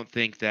just don't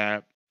think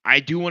that I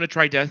do want to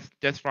try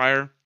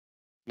Deathfire,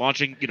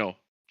 launching,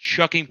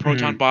 chucking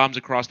proton bombs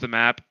across the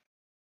map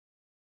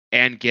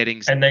and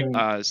getting And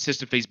then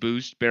system phase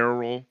boost barrel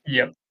roll.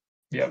 Yep.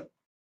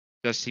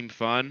 Does seem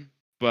fun,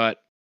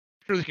 but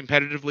purely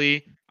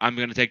competitively, I'm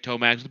gonna take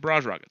Tomax with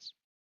barrage rockets.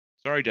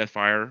 Sorry,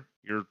 Deathfire,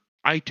 you're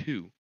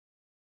I2.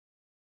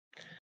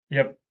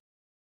 Yep.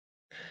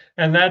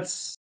 And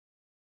that's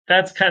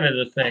kind of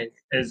the thing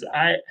is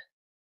I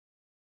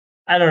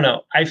don't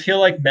know. I feel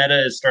like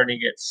meta is starting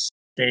to get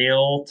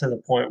stale to the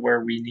point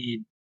where we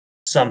need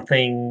some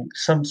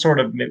sort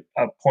of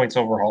points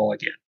overhaul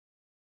again.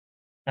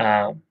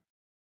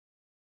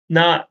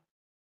 Not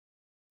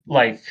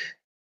like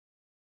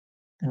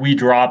we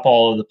drop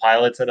all of the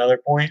pilots at another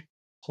point,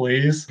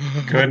 please.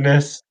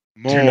 Goodness,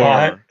 do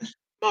not.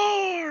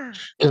 More.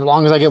 As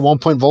long as I get 1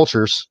 point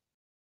vultures.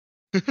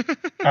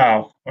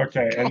 Oh,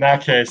 okay. In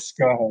that case,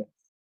 go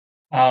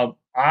ahead.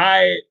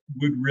 I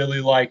would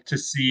really like to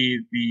see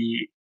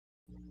the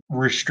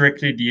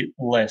restricted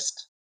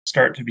list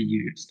start to be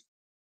used.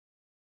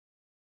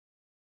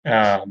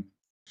 For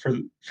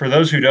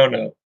those who don't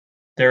know,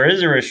 there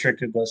is a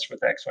restricted list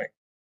with X-Wing,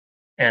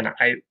 and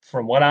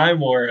from what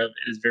I'm aware of,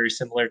 it is very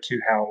similar to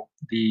how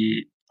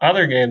the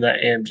other game that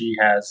AMG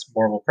has,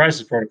 Marvel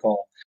Crisis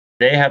Protocol.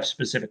 They have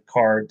specific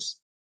cards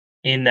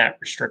in that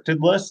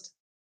restricted list,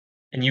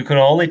 and you can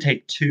only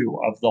take 2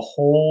 of the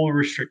whole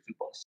restricted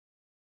list.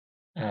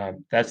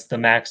 That's the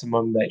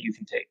maximum that you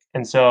can take.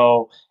 And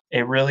so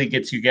it really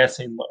gets you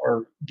guessing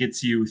or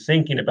gets you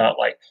thinking about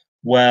like,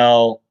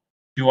 well,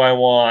 do I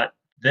want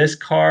this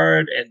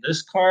card and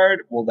this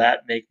card? Will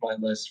that make my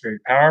list very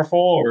powerful,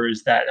 or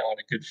is that not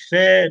a good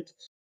fit?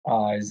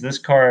 Is this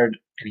card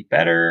any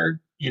better?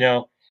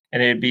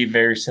 And it'd be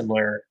very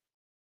similar.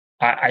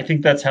 I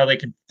think that's how they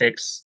can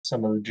fix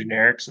some of the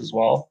generics as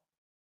well.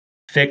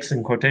 Fix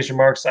in quotation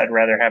marks. I'd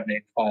rather have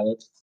named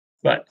pilots,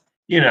 but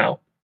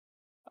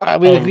I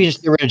mean, if you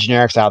just get rid of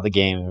generics out of the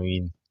game, I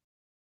mean,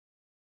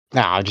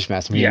 I'm just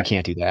messing with you. Yeah. You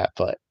can't do that,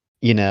 but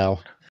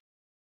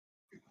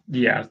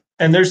Yeah,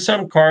 and there's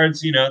some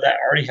cards, that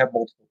already have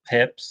multiple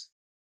pips,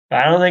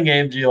 but I don't think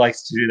AMG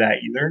likes to do that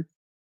either.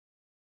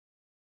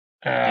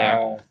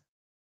 Yeah.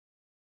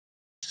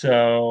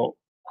 So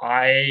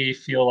I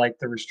feel like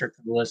the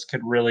restricted list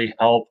could really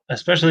help,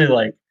 especially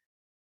like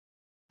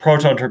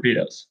proton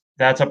torpedoes.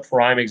 That's a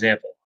prime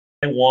example.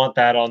 I want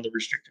that on the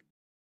restricted.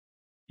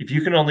 If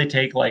you can only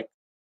take like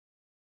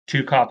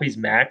 2 copies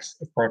max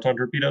of proton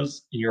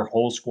torpedoes in your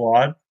whole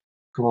squad,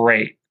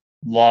 great.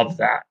 Love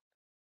that.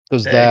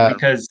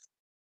 Because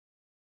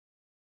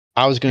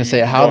I was going to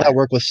say, how would that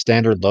work with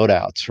standard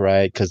loadouts,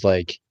 right? Because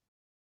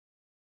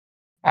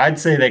I'd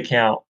say they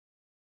count.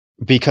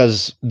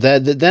 Because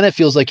then it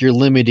feels like you're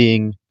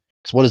limiting.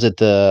 Because what is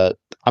it?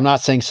 I'm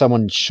not saying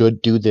someone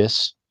should do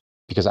this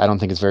because I don't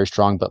think it's very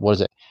strong. But what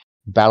is it?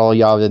 Battle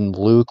Yavin,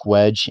 Luke,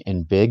 Wedge,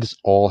 and Biggs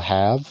all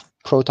have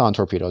proton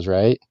torpedoes,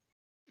 right?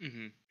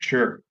 Mm-hmm.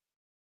 Sure.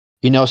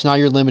 So now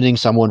you're limiting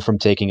someone from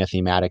taking a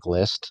thematic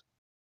list,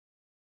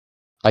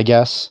 I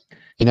guess.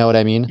 You know what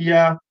I mean?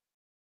 Yeah.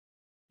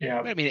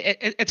 Yeah. I mean,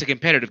 it's a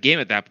competitive game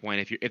at that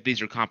point. If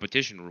these are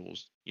competition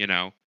rules,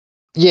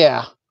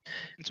 Yeah.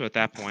 And so at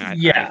that point,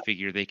 I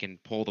figure they can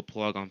pull the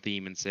plug on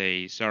theme and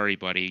say, "Sorry,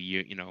 buddy,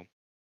 you know."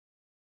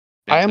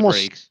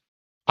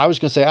 I was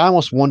gonna say I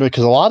almost wonder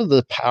because a lot of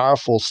the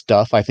powerful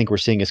stuff I think we're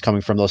seeing is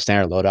coming from those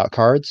standard loadout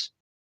cards.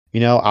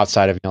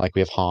 Outside of like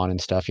we have Han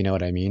and stuff. You know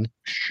what I mean?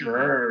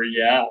 Sure.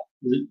 Yeah.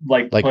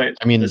 Like put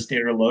the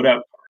standard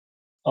loadout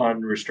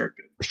on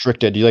restricted.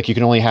 Restricted. You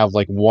can only have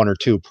like 1 or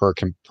 2 per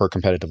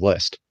competitive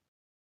list.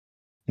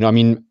 I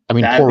mean,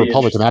 poor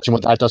Republic. Imagine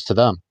what that does to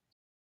them.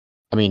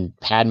 I mean,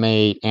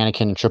 Padme,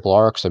 Anakin, and Triple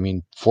Arcs. I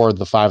mean, 4 of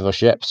the 5 of those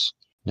ships.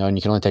 And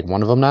you can only take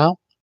 1 of them now.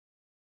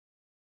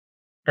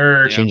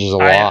 Changes a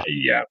lot.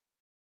 Yeah.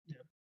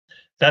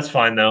 That's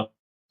fine though.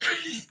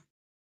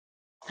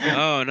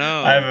 Oh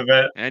no! I have a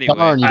bet. Anyway,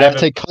 darn, you got to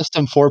take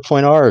custom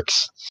 4-point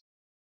arcs.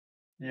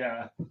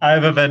 Yeah, I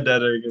have a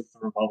vendetta against the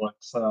Republic.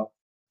 So,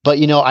 but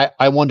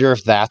I wonder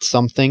if that's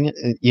something.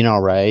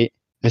 Right?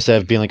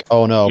 Instead of being like,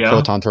 oh no,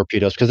 proton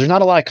torpedoes, because there's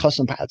not a lot of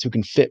custom pads who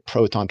can fit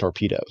proton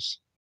torpedoes.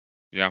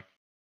 Yeah.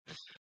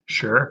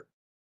 Sure.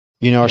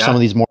 Or some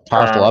of these more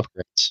powerful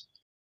upgrades.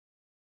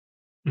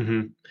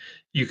 Mm-hmm.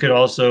 You could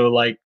also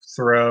like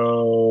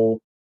throw,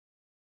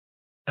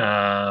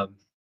 I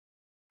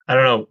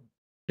don't know,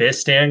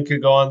 Bistan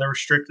could go on the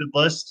restricted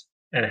list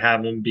and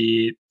have him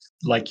be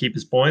like keep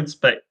his points,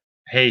 but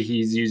hey,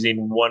 he's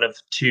using 1 of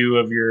 2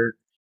 of your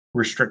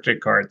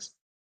restricted cards.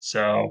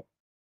 So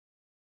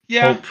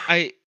yeah,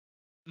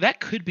 that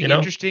could be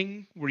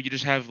interesting where you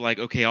just have like,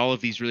 okay, all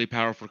of these really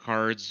powerful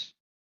cards,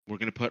 we're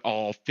going to put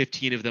all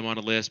 15 of them on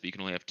a list, but you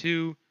can only have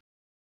 2.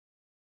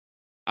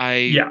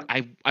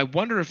 I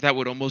wonder if that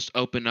would almost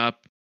open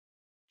up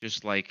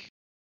just like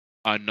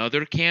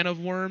another can of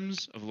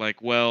worms of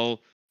like, well,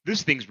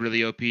 this thing's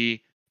really OP,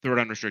 throw it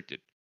unrestricted.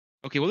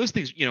 Okay, well, this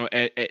thing's,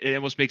 it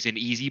almost makes an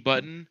easy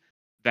button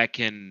that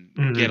can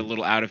get a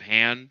little out of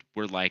hand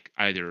where like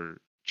either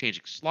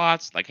changing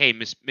slots, like, hey,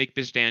 make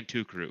Bistan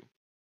 2 crew,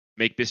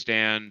 make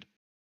Bistan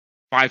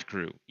 5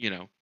 crew,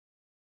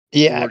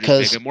 Yeah, or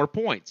just make it more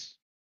points.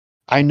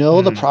 I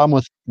know the problem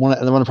with one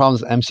of the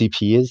problems with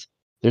MCP is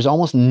there's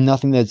almost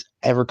nothing that's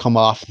ever come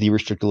off the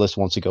restricted list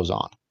once it goes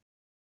on.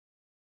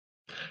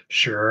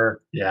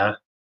 Sure. Yeah.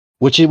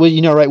 Which is,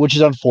 right? Which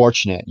is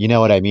unfortunate. You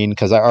know what I mean?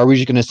 Because are we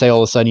just going to say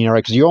all of a sudden, right?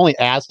 Because you only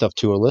add stuff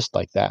to a list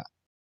like that,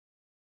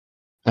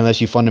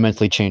 unless you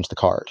fundamentally change the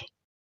card.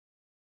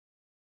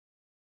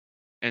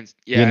 And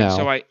yeah,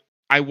 so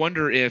I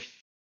wonder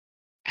if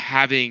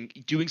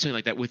doing something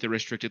like that with a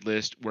restricted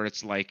list where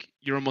it's like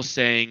you're almost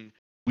saying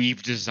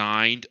we've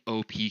designed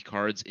OP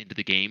cards into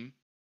the game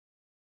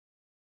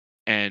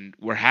and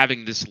we're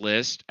having this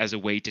list as a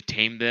way to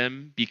tame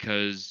them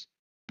because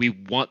we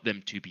want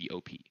them to be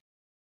OP.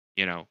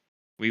 You know,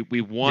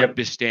 we want Yep.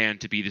 Bistan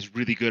to be this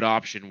really good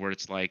option where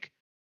it's like,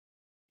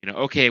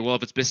 okay, well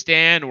if it's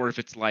Bistan or if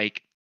it's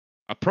like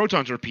a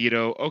proton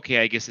torpedo, okay,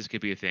 I guess this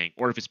could be a thing.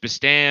 Or if it's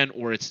Bistan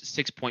or it's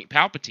 6-point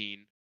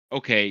Palpatine,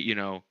 okay,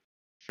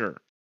 sure.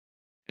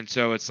 And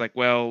so it's like,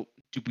 well,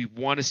 do we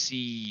want to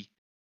see?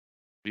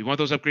 Do we want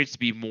those upgrades to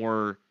be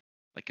more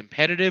like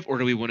competitive, or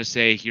do we want to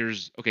say,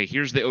 here's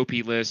the OP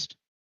list.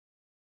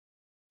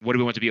 What do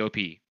we want to be OP?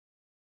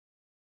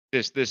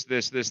 This.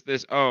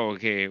 Oh,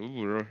 okay.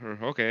 Ooh,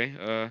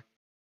 okay.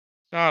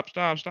 Stop.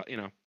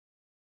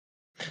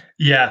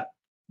 Yeah.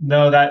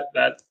 No,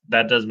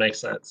 that does make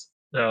sense.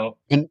 No.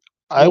 And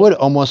I would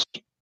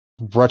almost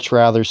much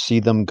rather see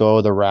them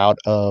go the route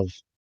of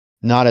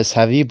not as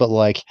heavy, but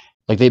like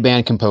they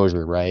banned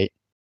composure, right?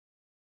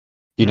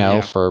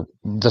 Yeah. For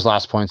this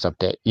last points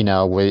update.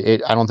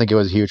 I don't think it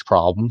was a huge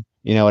problem.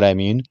 You know what I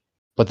mean?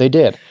 But they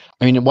did.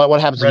 I mean,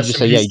 what happens if you Rest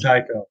just in say, yeah, peace,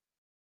 Tycho.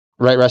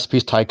 right?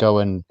 Recipes, Tycho,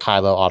 and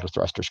Kylo auto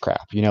thrusters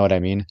crap. You know what I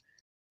mean?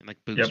 And like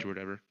boost Yep. or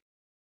whatever.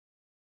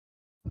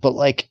 But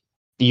like,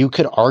 you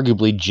could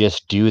arguably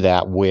just do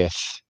that with,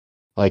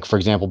 like, for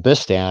example,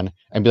 Bistan,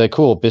 and be like,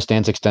 cool,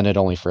 Bistan's extended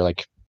only for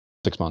like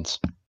 6 months.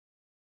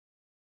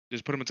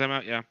 Just put them in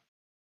timeout. Yeah.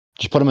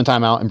 Just put him in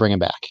timeout and bring him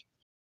back.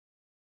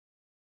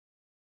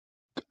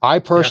 I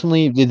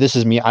personally, this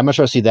is me. I much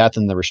rather see that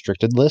than the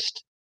restricted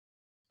list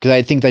because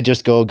I think that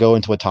just go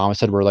into what Thomas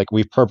said, where like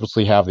we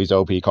purposely have these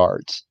OP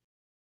cards.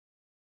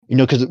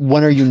 Because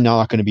when are you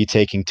not going to be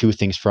taking two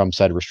things from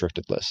said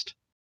restricted list?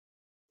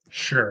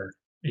 Sure.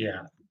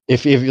 Yeah.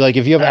 If you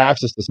have Uh,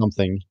 access to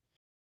something,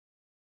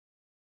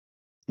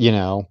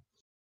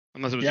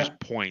 Unless it was Yeah. just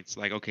points.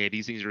 Like, okay,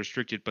 these things are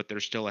restricted, but they're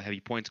still a heavy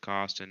points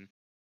cost. In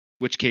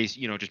which case,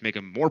 just make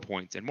them more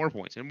points and more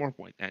points and more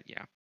points. And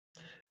yeah.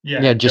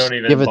 Yeah. just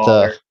Don't give even it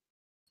bother.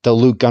 the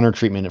Luke Gunner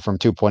treatment from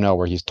 2.0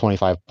 where he's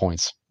 25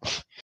 points.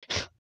 Oh,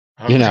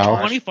 gosh.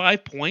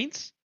 25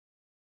 points?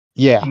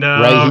 Yeah,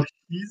 No, right.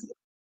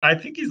 I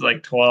think he's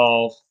like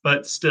 12,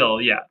 but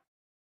still, yeah.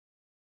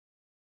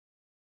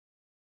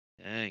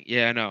 Dang.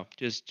 Yeah, no.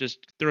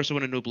 Just throw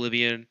someone into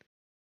oblivion.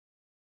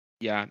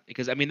 Yeah,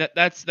 because I mean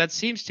that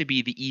seems to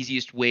be the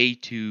easiest way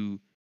to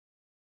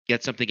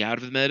get something out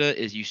of the meta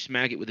is you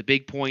smack it with the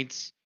big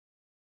points.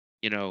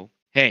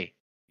 Hey,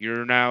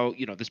 you're now,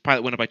 this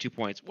pilot went up by 2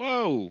 points.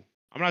 Whoa,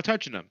 I'm not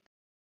touching them.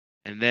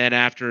 And then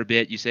after a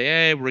bit, you say,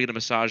 hey, we're gonna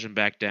massage him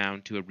back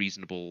down to a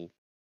reasonable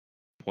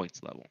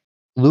points level.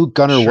 Luke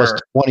Gunner was Sure.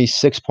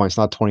 26 points,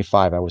 not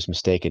 25. I was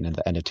mistaken in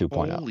the end of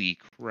 2.0. Holy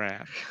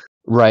crap!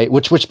 Right,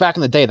 which back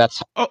in the day,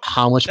 that's Oh,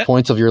 how much that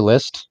points of your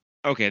list?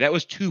 okay. That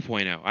was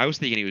 2.0. I was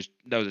thinking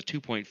that was a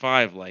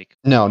 2.5. Like,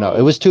 No,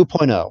 it was whoa.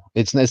 2.0.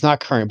 It's not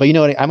current, but you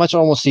know what? I much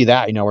almost see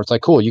that, where it's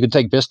like, cool, you can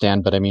take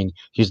Bistan, but I mean,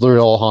 he's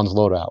literally all Han's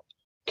loadout.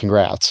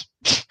 Congrats.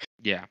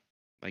 Yeah,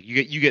 like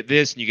you get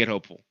this and you get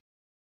hopeful.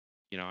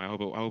 I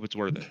hope it's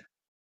worth it.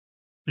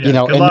 Yeah. Good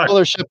And luck.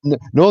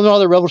 no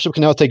other rebel ship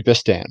can now take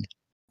Bistan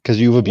because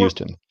you've abused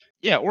him.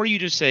 Yeah, or you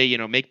just say,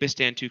 make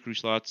Bistan 2 crew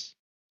slots,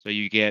 so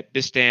you get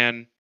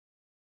Bistan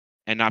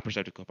and not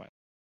Perceptive Copilot.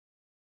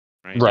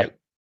 Right? Right.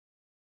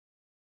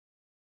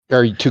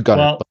 Or 2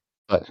 Gunner. Well,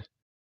 but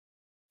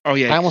Oh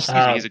yeah, I almost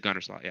excuse me, he's a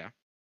gunner slot, yeah.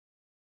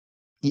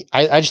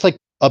 I just like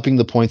upping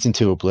the points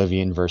into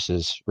Oblivion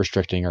versus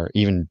restricting or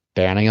even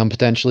banning them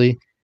potentially.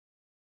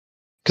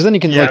 Because then you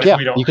can if we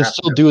you don't can have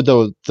still to.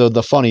 do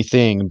the funny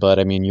thing, but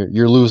I mean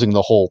you're losing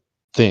the whole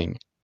thing.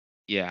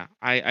 Yeah.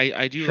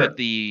 I do Sure. like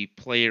the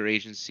player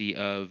agency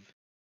of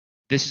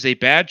this is a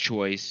bad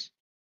choice.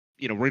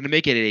 We're gonna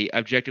make it a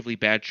objectively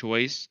bad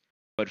choice,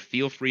 but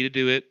feel free to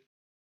do it.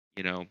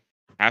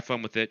 Have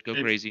fun with it, go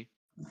crazy.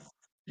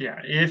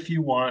 Yeah, if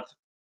you want.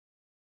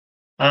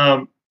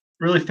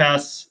 Really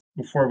fast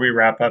before we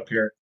wrap up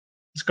here,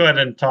 let's go ahead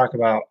and talk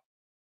about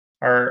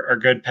our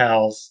good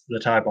pals, the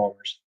TIE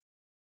Bombers.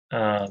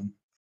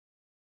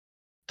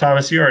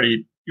 Thomas, you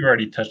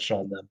already touched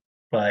on them,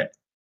 but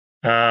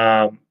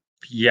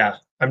yeah,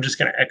 I'm just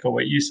gonna echo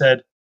what you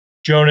said.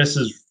 Jonas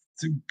is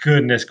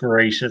goodness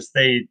gracious.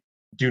 They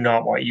do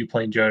not want you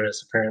playing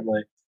Jonas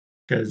apparently,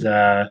 because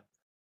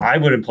I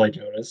wouldn't play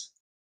Jonas.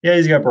 Yeah,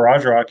 he's got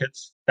barrage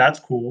rockets. That's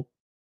cool.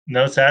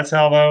 No sat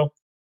salvo,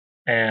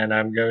 and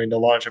I'm going to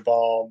launch a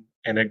bomb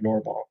and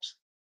ignore bombs.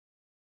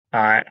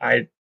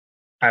 I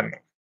don't know.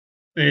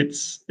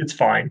 It's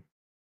fine.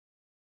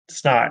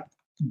 It's not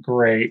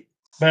great,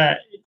 but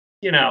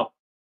you know,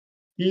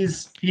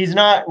 he's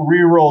not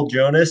reroll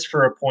Jonas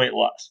for a point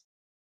less.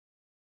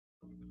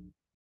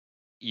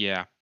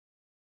 Yeah.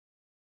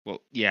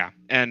 Well, yeah.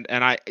 And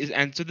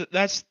so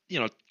that's,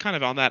 kind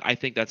of on that, I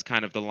think that's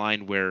kind of the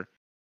line where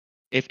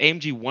if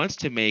AMG wants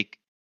to make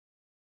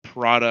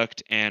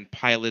product and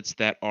pilots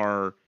that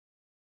are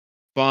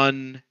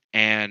fun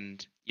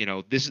and,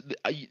 this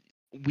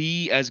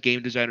we as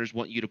game designers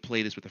want you to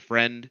play this with a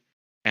friend.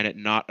 and it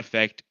not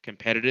affect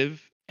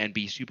competitive and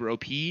be super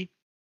OP,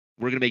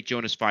 we're gonna make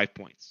Jonas 5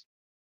 points.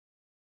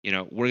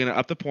 We're gonna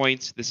up the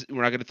points.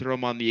 We're not gonna throw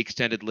him on the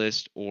extended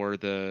list or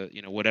the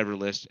whatever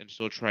list and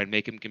still try and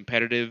make him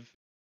competitive,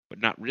 but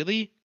not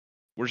really.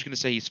 We're just gonna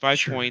say he's 5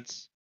 Sure.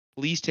 points.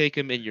 Please take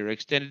him in your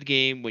extended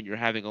game when you're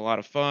having a lot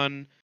of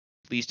fun.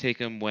 Please take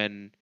him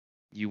when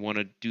you want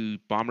to do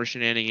bomber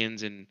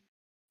shenanigans and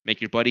make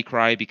your buddy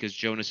cry because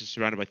Jonas is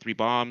surrounded by 3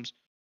 bombs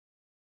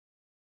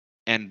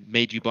and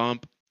made you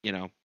bump.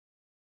 Yeah.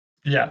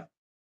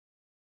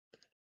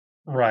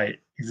 Right.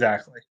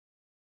 Exactly.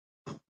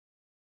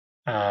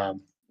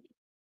 Um,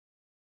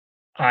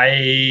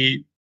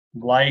 I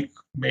like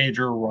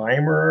Major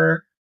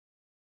Rhymer.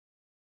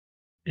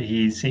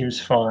 He seems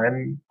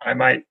fun. I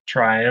might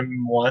try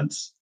him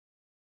once.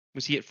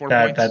 Was he at 4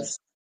 points?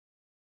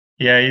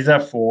 He's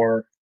at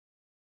 4,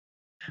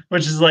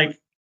 which is like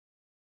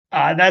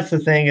that's the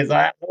thing is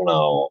I don't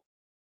know.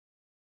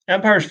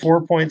 Empire's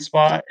 4-point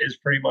spot is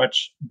pretty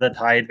much the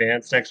tie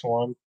advanced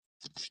X1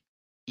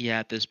 Yeah,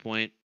 at this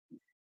point.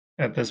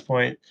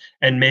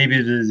 and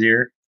maybe the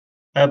Zir.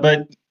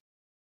 But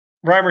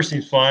Rhymer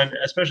seems fun,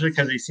 especially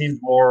because he seems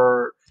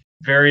more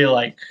very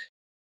like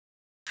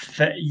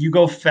you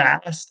go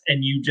fast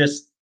and you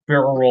just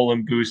barrel roll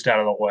and boost out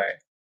of the way.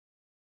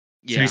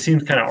 So Yeah, he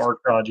seems kind of arc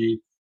dodgy.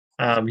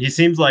 He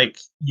seems like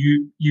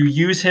you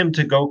use him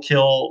to go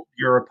kill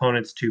your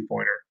opponent's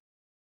 2-pointer,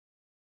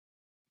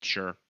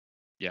 sure.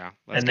 Yeah,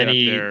 let's and get then up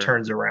he there.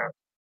 turns around.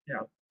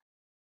 Yeah,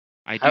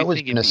 I I do was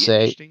think gonna it'd be say,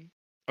 interesting.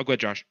 Oh, go ahead,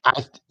 Josh.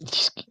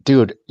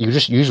 dude, you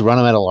just run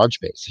him at a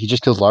large base. He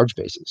just kills large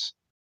bases.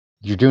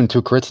 You're doing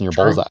 2 crits and your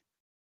true. bullseye.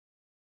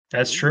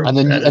 That's Ooh. true. And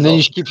then That you is also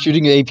just keep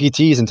shooting at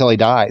APTs until he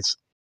dies.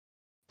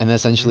 And then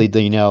essentially,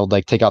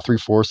 like take out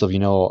 3/4 of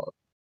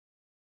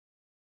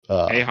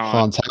Hey, Han.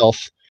 Han's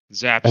health,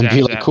 Zap, and zap,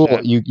 be like, zap, cool,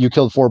 zap. you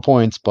killed 4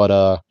 points,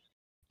 but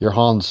your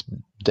Han's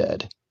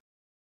dead.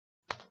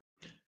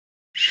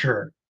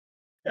 Sure.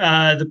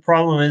 The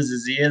problem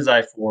is he is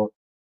I4.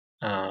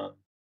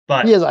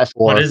 But He is I4.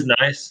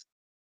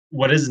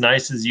 what is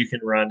nice is you can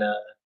run a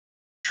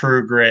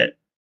True Grit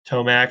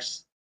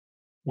Tomax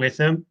with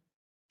him,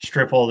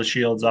 strip all the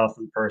shields off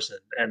of the person,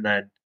 and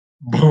then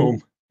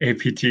boom,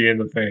 APT in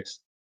the face.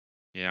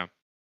 Yeah.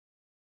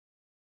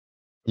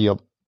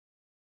 Yep.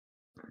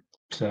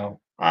 So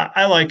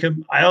I like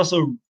him. I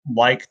also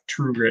like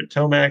True Grit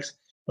Tomax,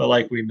 but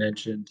like we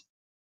mentioned,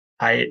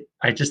 I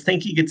just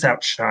think he gets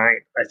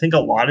outshined. I think a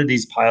lot of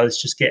these pilots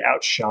just get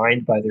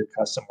outshined by their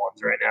custom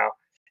ones right now.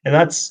 And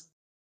that's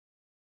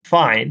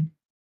fine.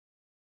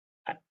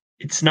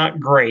 It's not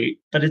great,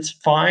 but it's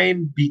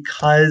fine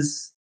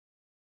because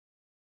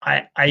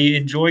I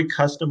enjoy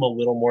custom a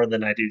little more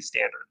than I do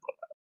standard.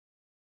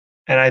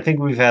 And I think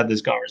we've had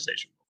this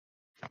conversation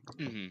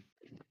Hmm.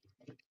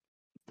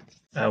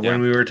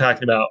 when we were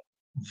talking about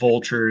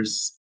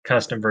vultures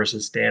custom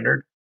versus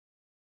standard.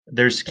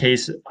 There's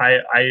case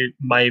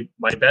my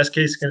best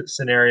case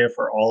scenario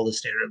for all the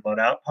standard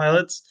loadout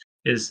pilots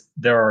is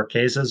there are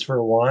cases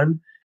for one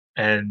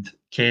and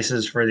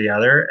cases for the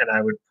other, and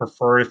I would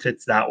prefer if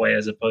it's that way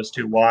as opposed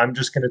to well, I'm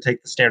just going to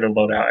take the standard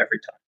loadout every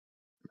time.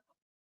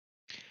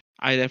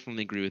 I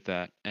definitely agree with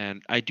that.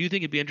 And I do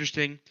think it'd be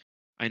interesting.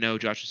 I know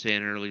Josh was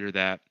saying earlier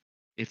that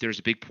if there's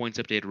a big points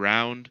update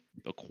around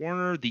the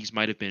corner, these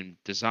might have been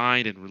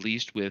designed and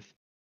released with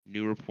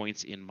newer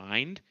points in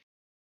mind.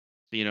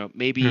 So,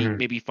 maybe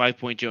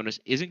 5-point Jonas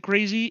isn't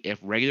crazy if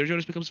regular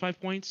Jonas becomes 5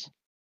 points,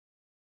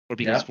 or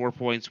becomes Yeah. 4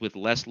 points with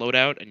less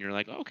loadout, and you're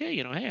like, okay,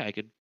 hey, I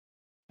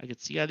could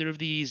see either of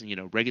these,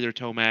 and regular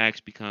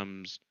Tomax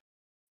becomes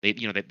they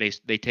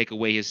take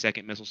away his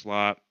second missile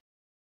slot,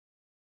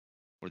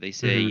 or they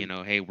say,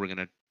 hey, we're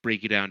gonna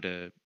break you down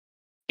to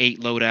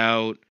 8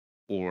 loadout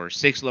or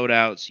 6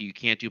 loadout, so you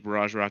can't do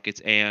barrage rockets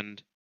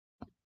and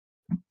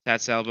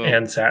sat salvo.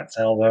 And sat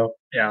salvo,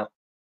 yeah.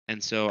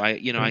 And so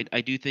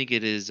I do think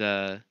it is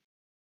at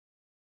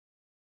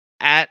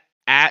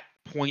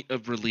point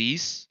of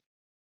release,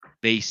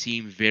 they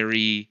seem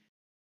very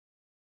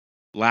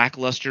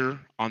lackluster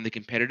on the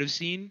competitive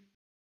scene.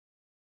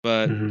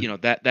 But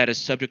that is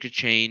subject to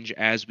change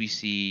as we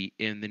see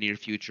in the near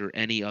future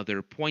any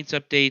other points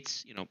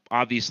updates.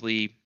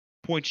 Obviously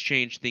points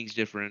change, things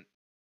different.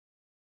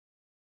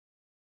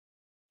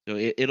 So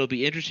it'll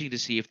be interesting to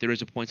see if there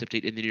is a points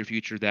update in the near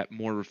future that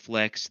more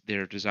reflects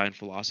their design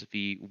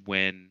philosophy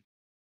when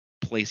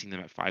placing them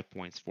at 5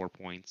 points, 4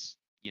 points,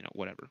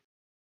 whatever.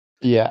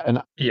 Yeah,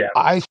 and Yeah.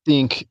 I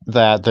think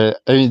that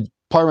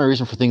part of my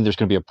reason for thinking there's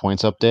going to be a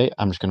points update,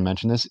 I'm just going to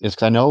mention this, is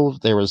because I know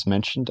there was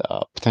mentioned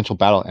potential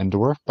Battle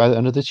Endor by the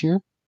end of this year.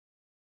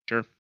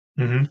 Sure.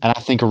 Mm-hmm. And I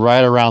think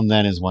right around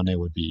then is when they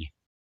would be.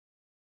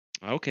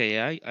 Okay,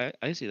 yeah,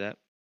 I see that.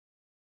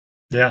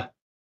 Yeah.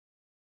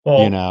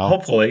 Well, You know.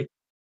 hopefully.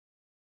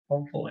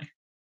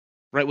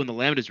 Right when the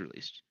Lambda is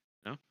released.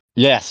 No?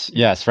 Yes,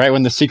 right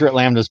when the secret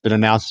Lambda's been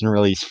announced and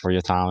released for you,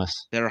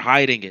 Thomas. They're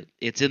hiding it.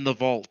 It's in the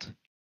vault.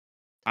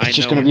 It's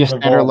just going to be a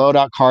standard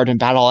loadout card in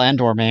Battle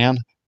Endor, man.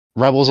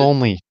 Rebels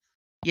only.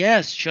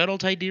 Yes, Shuttle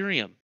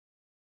Tiderium.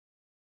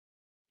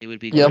 It would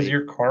be Yep. What is great.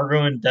 your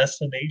cargo and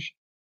destination?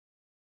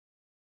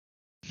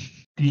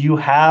 Do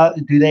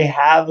they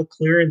have a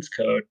clearance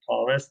code,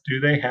 Thomas? Do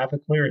they have a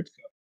clearance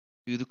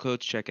Do the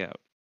codes checkout.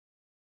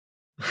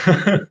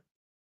 code?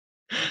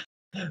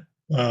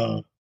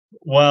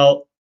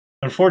 Well,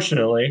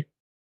 unfortunately,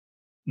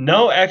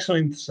 no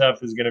X-Wing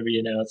stuff is going to be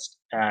announced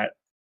at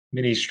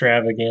Mini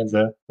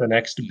Stravaganza, the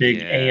next big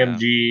Yeah.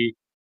 AMG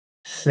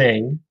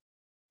thing.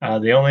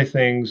 The only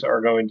things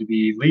are going to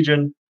be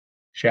Legion,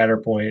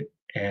 Shatterpoint,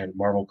 and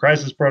Marvel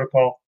Crisis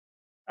Protocol.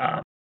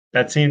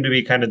 That seem to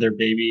be kind of their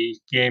baby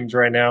games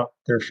right now,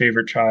 their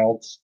favorite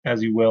childs,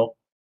 as you will.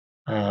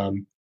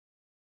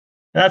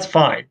 That's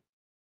fine.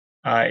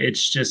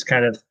 It's just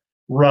kind of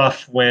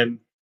rough when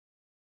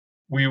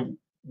we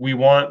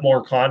want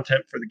more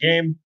content for the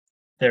game.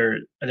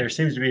 There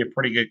seems to be a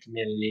pretty good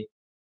community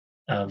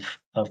of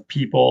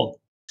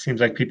people.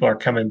 Seems like people are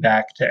coming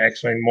back to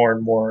X-Wing more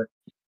and more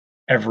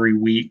every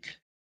week,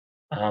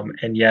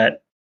 and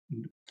yet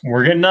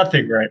we're getting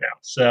nothing right now.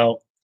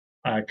 So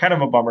kind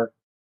of a bummer,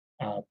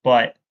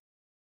 but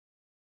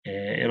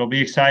it'll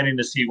be exciting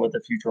to see what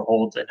the future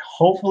holds, and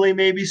hopefully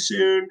maybe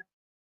soon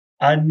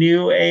a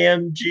new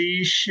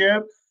AMG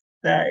ship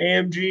that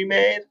AMG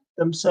made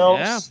themselves.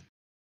 Yeah.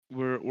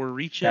 We're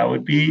reaching That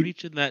would be- we're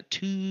reaching that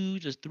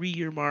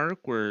 3-year mark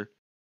where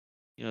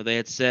they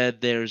had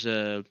said there's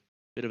a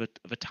bit of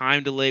a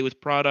time delay with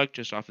product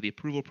just off of the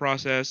approval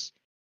process.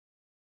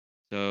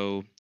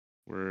 So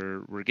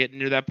we're getting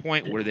near that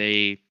point where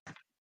they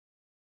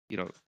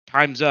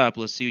time's up,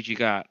 let's see what you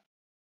got.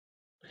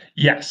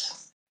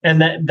 Yes,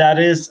 and that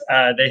is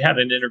they had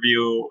an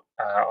interview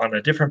on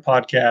a different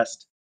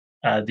podcast,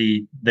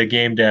 the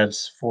game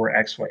devs for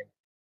X-Wing,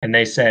 and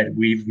they said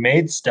we've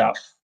made stuff.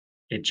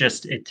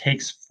 It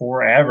takes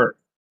forever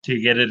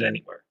to get it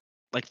anywhere.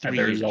 Like 3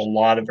 There's years. a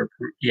lot of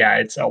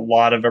it's a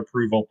lot of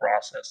approval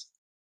process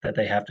that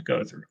they have to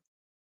go through.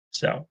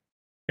 So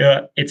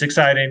yeah, it's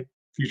exciting.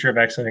 Future of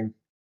X-Wing.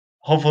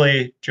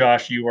 Hopefully,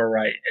 Josh, you are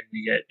right, and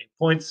we get a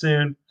point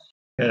soon,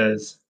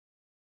 because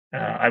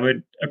I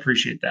would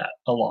appreciate that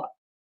a lot.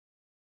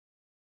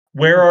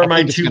 Where are I my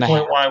think it's gonna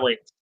 2-point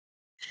Y-wings?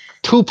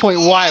 2-point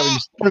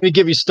Y-wings. Don't even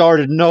get me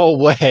started. No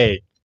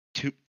way.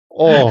 Two.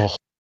 Oh,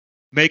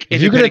 Make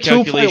If you get a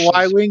independent 2-point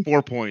calculations, Y-wing,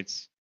 4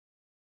 points.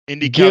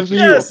 Indy give counts me-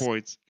 as Yes! 4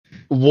 points.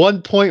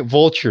 1-point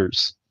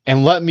vultures,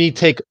 and let me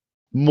take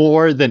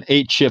more than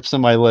 8 ships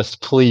on my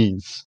list,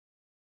 please.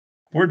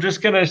 We're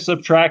just gonna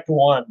subtract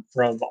 1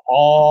 from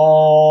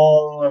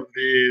all of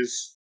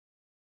these.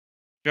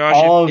 Josh,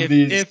 All of if,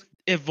 these.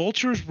 if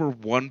vultures were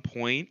 1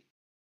 point,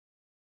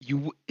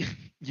 you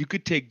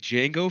could take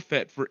Jango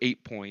Fett for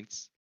 8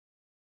 points.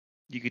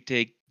 You could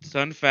take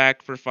Sun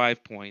Fac for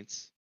 5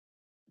 points.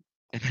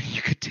 And then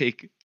you could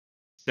take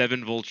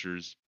 7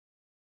 vultures.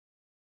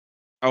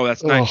 Oh,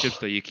 that's 9 Ugh. ships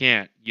though. You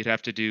can't. You'd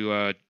have to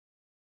do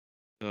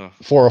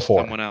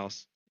 404. someone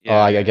else.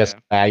 I guess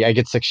I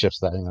get 6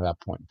 ships at that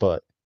point,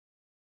 but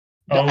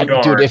Oh,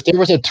 darn. dude, if there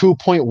was a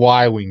 2-point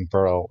Y-wing,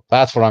 bro,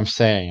 that's what I'm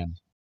saying.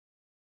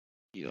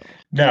 Yeah.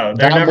 No,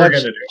 they're That never much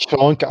gonna do it.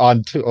 chunk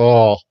on two.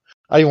 Oh,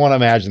 I don't want to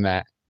imagine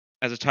that.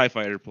 As a TIE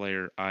Fighter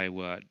player, I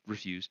would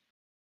refuse.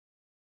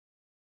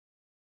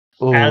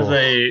 As Ooh.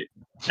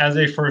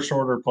 a first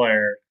order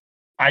player,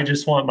 I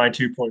just want my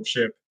 2-point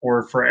ship,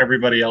 or for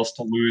everybody else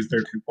to lose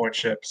their 2-point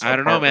ships. I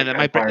don't know, man. That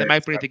might Empire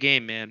break and the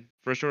game, man.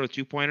 First order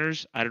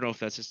 2-pointers. I don't know if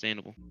that's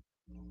sustainable.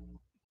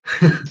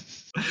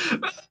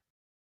 stuff.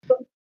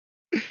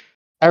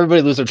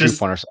 Everybody lose their Just-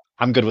 2-pointers.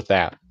 I'm good with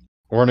that.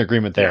 We're in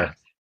agreement there.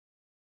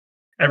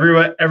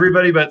 Yeah.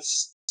 Everybody but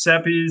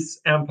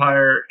Seppi's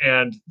Empire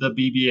and the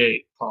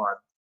BB-8 pod.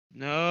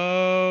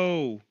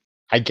 No.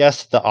 I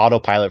guess the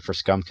autopilot for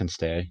Scum can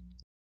stay.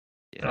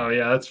 Oh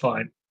yeah, that's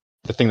fine.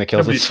 The thing that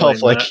kills Nobody's itself,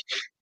 playing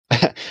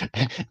like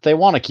they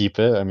want to keep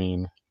it. I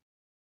mean,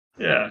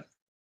 Yeah.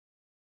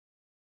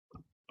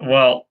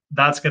 Well,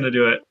 that's going to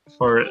do it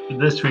for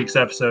this week's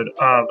episode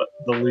of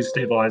the Loose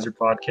Stabilizer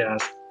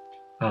podcast.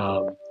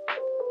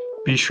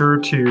 Be sure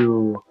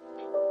to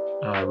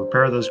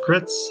repair those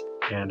crits.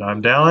 And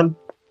I'm Dallin.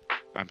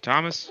 I'm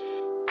Thomas.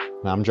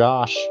 I'm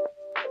Josh.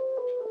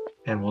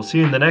 And we'll see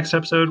you in the next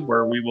episode,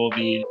 where we will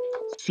be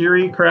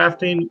theory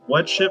crafting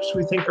what ships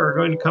we think are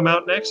going to come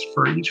out next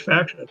for each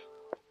faction.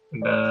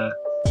 And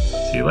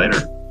see you later.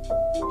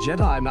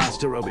 Jedi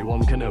Master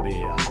Obi-Wan Kenobi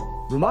here,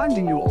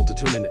 reminding you all to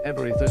tune in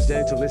every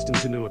Thursday to listen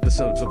to new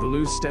episodes of the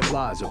Loose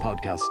Stabilizer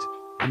podcast.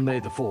 And may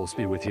the Force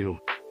be with you.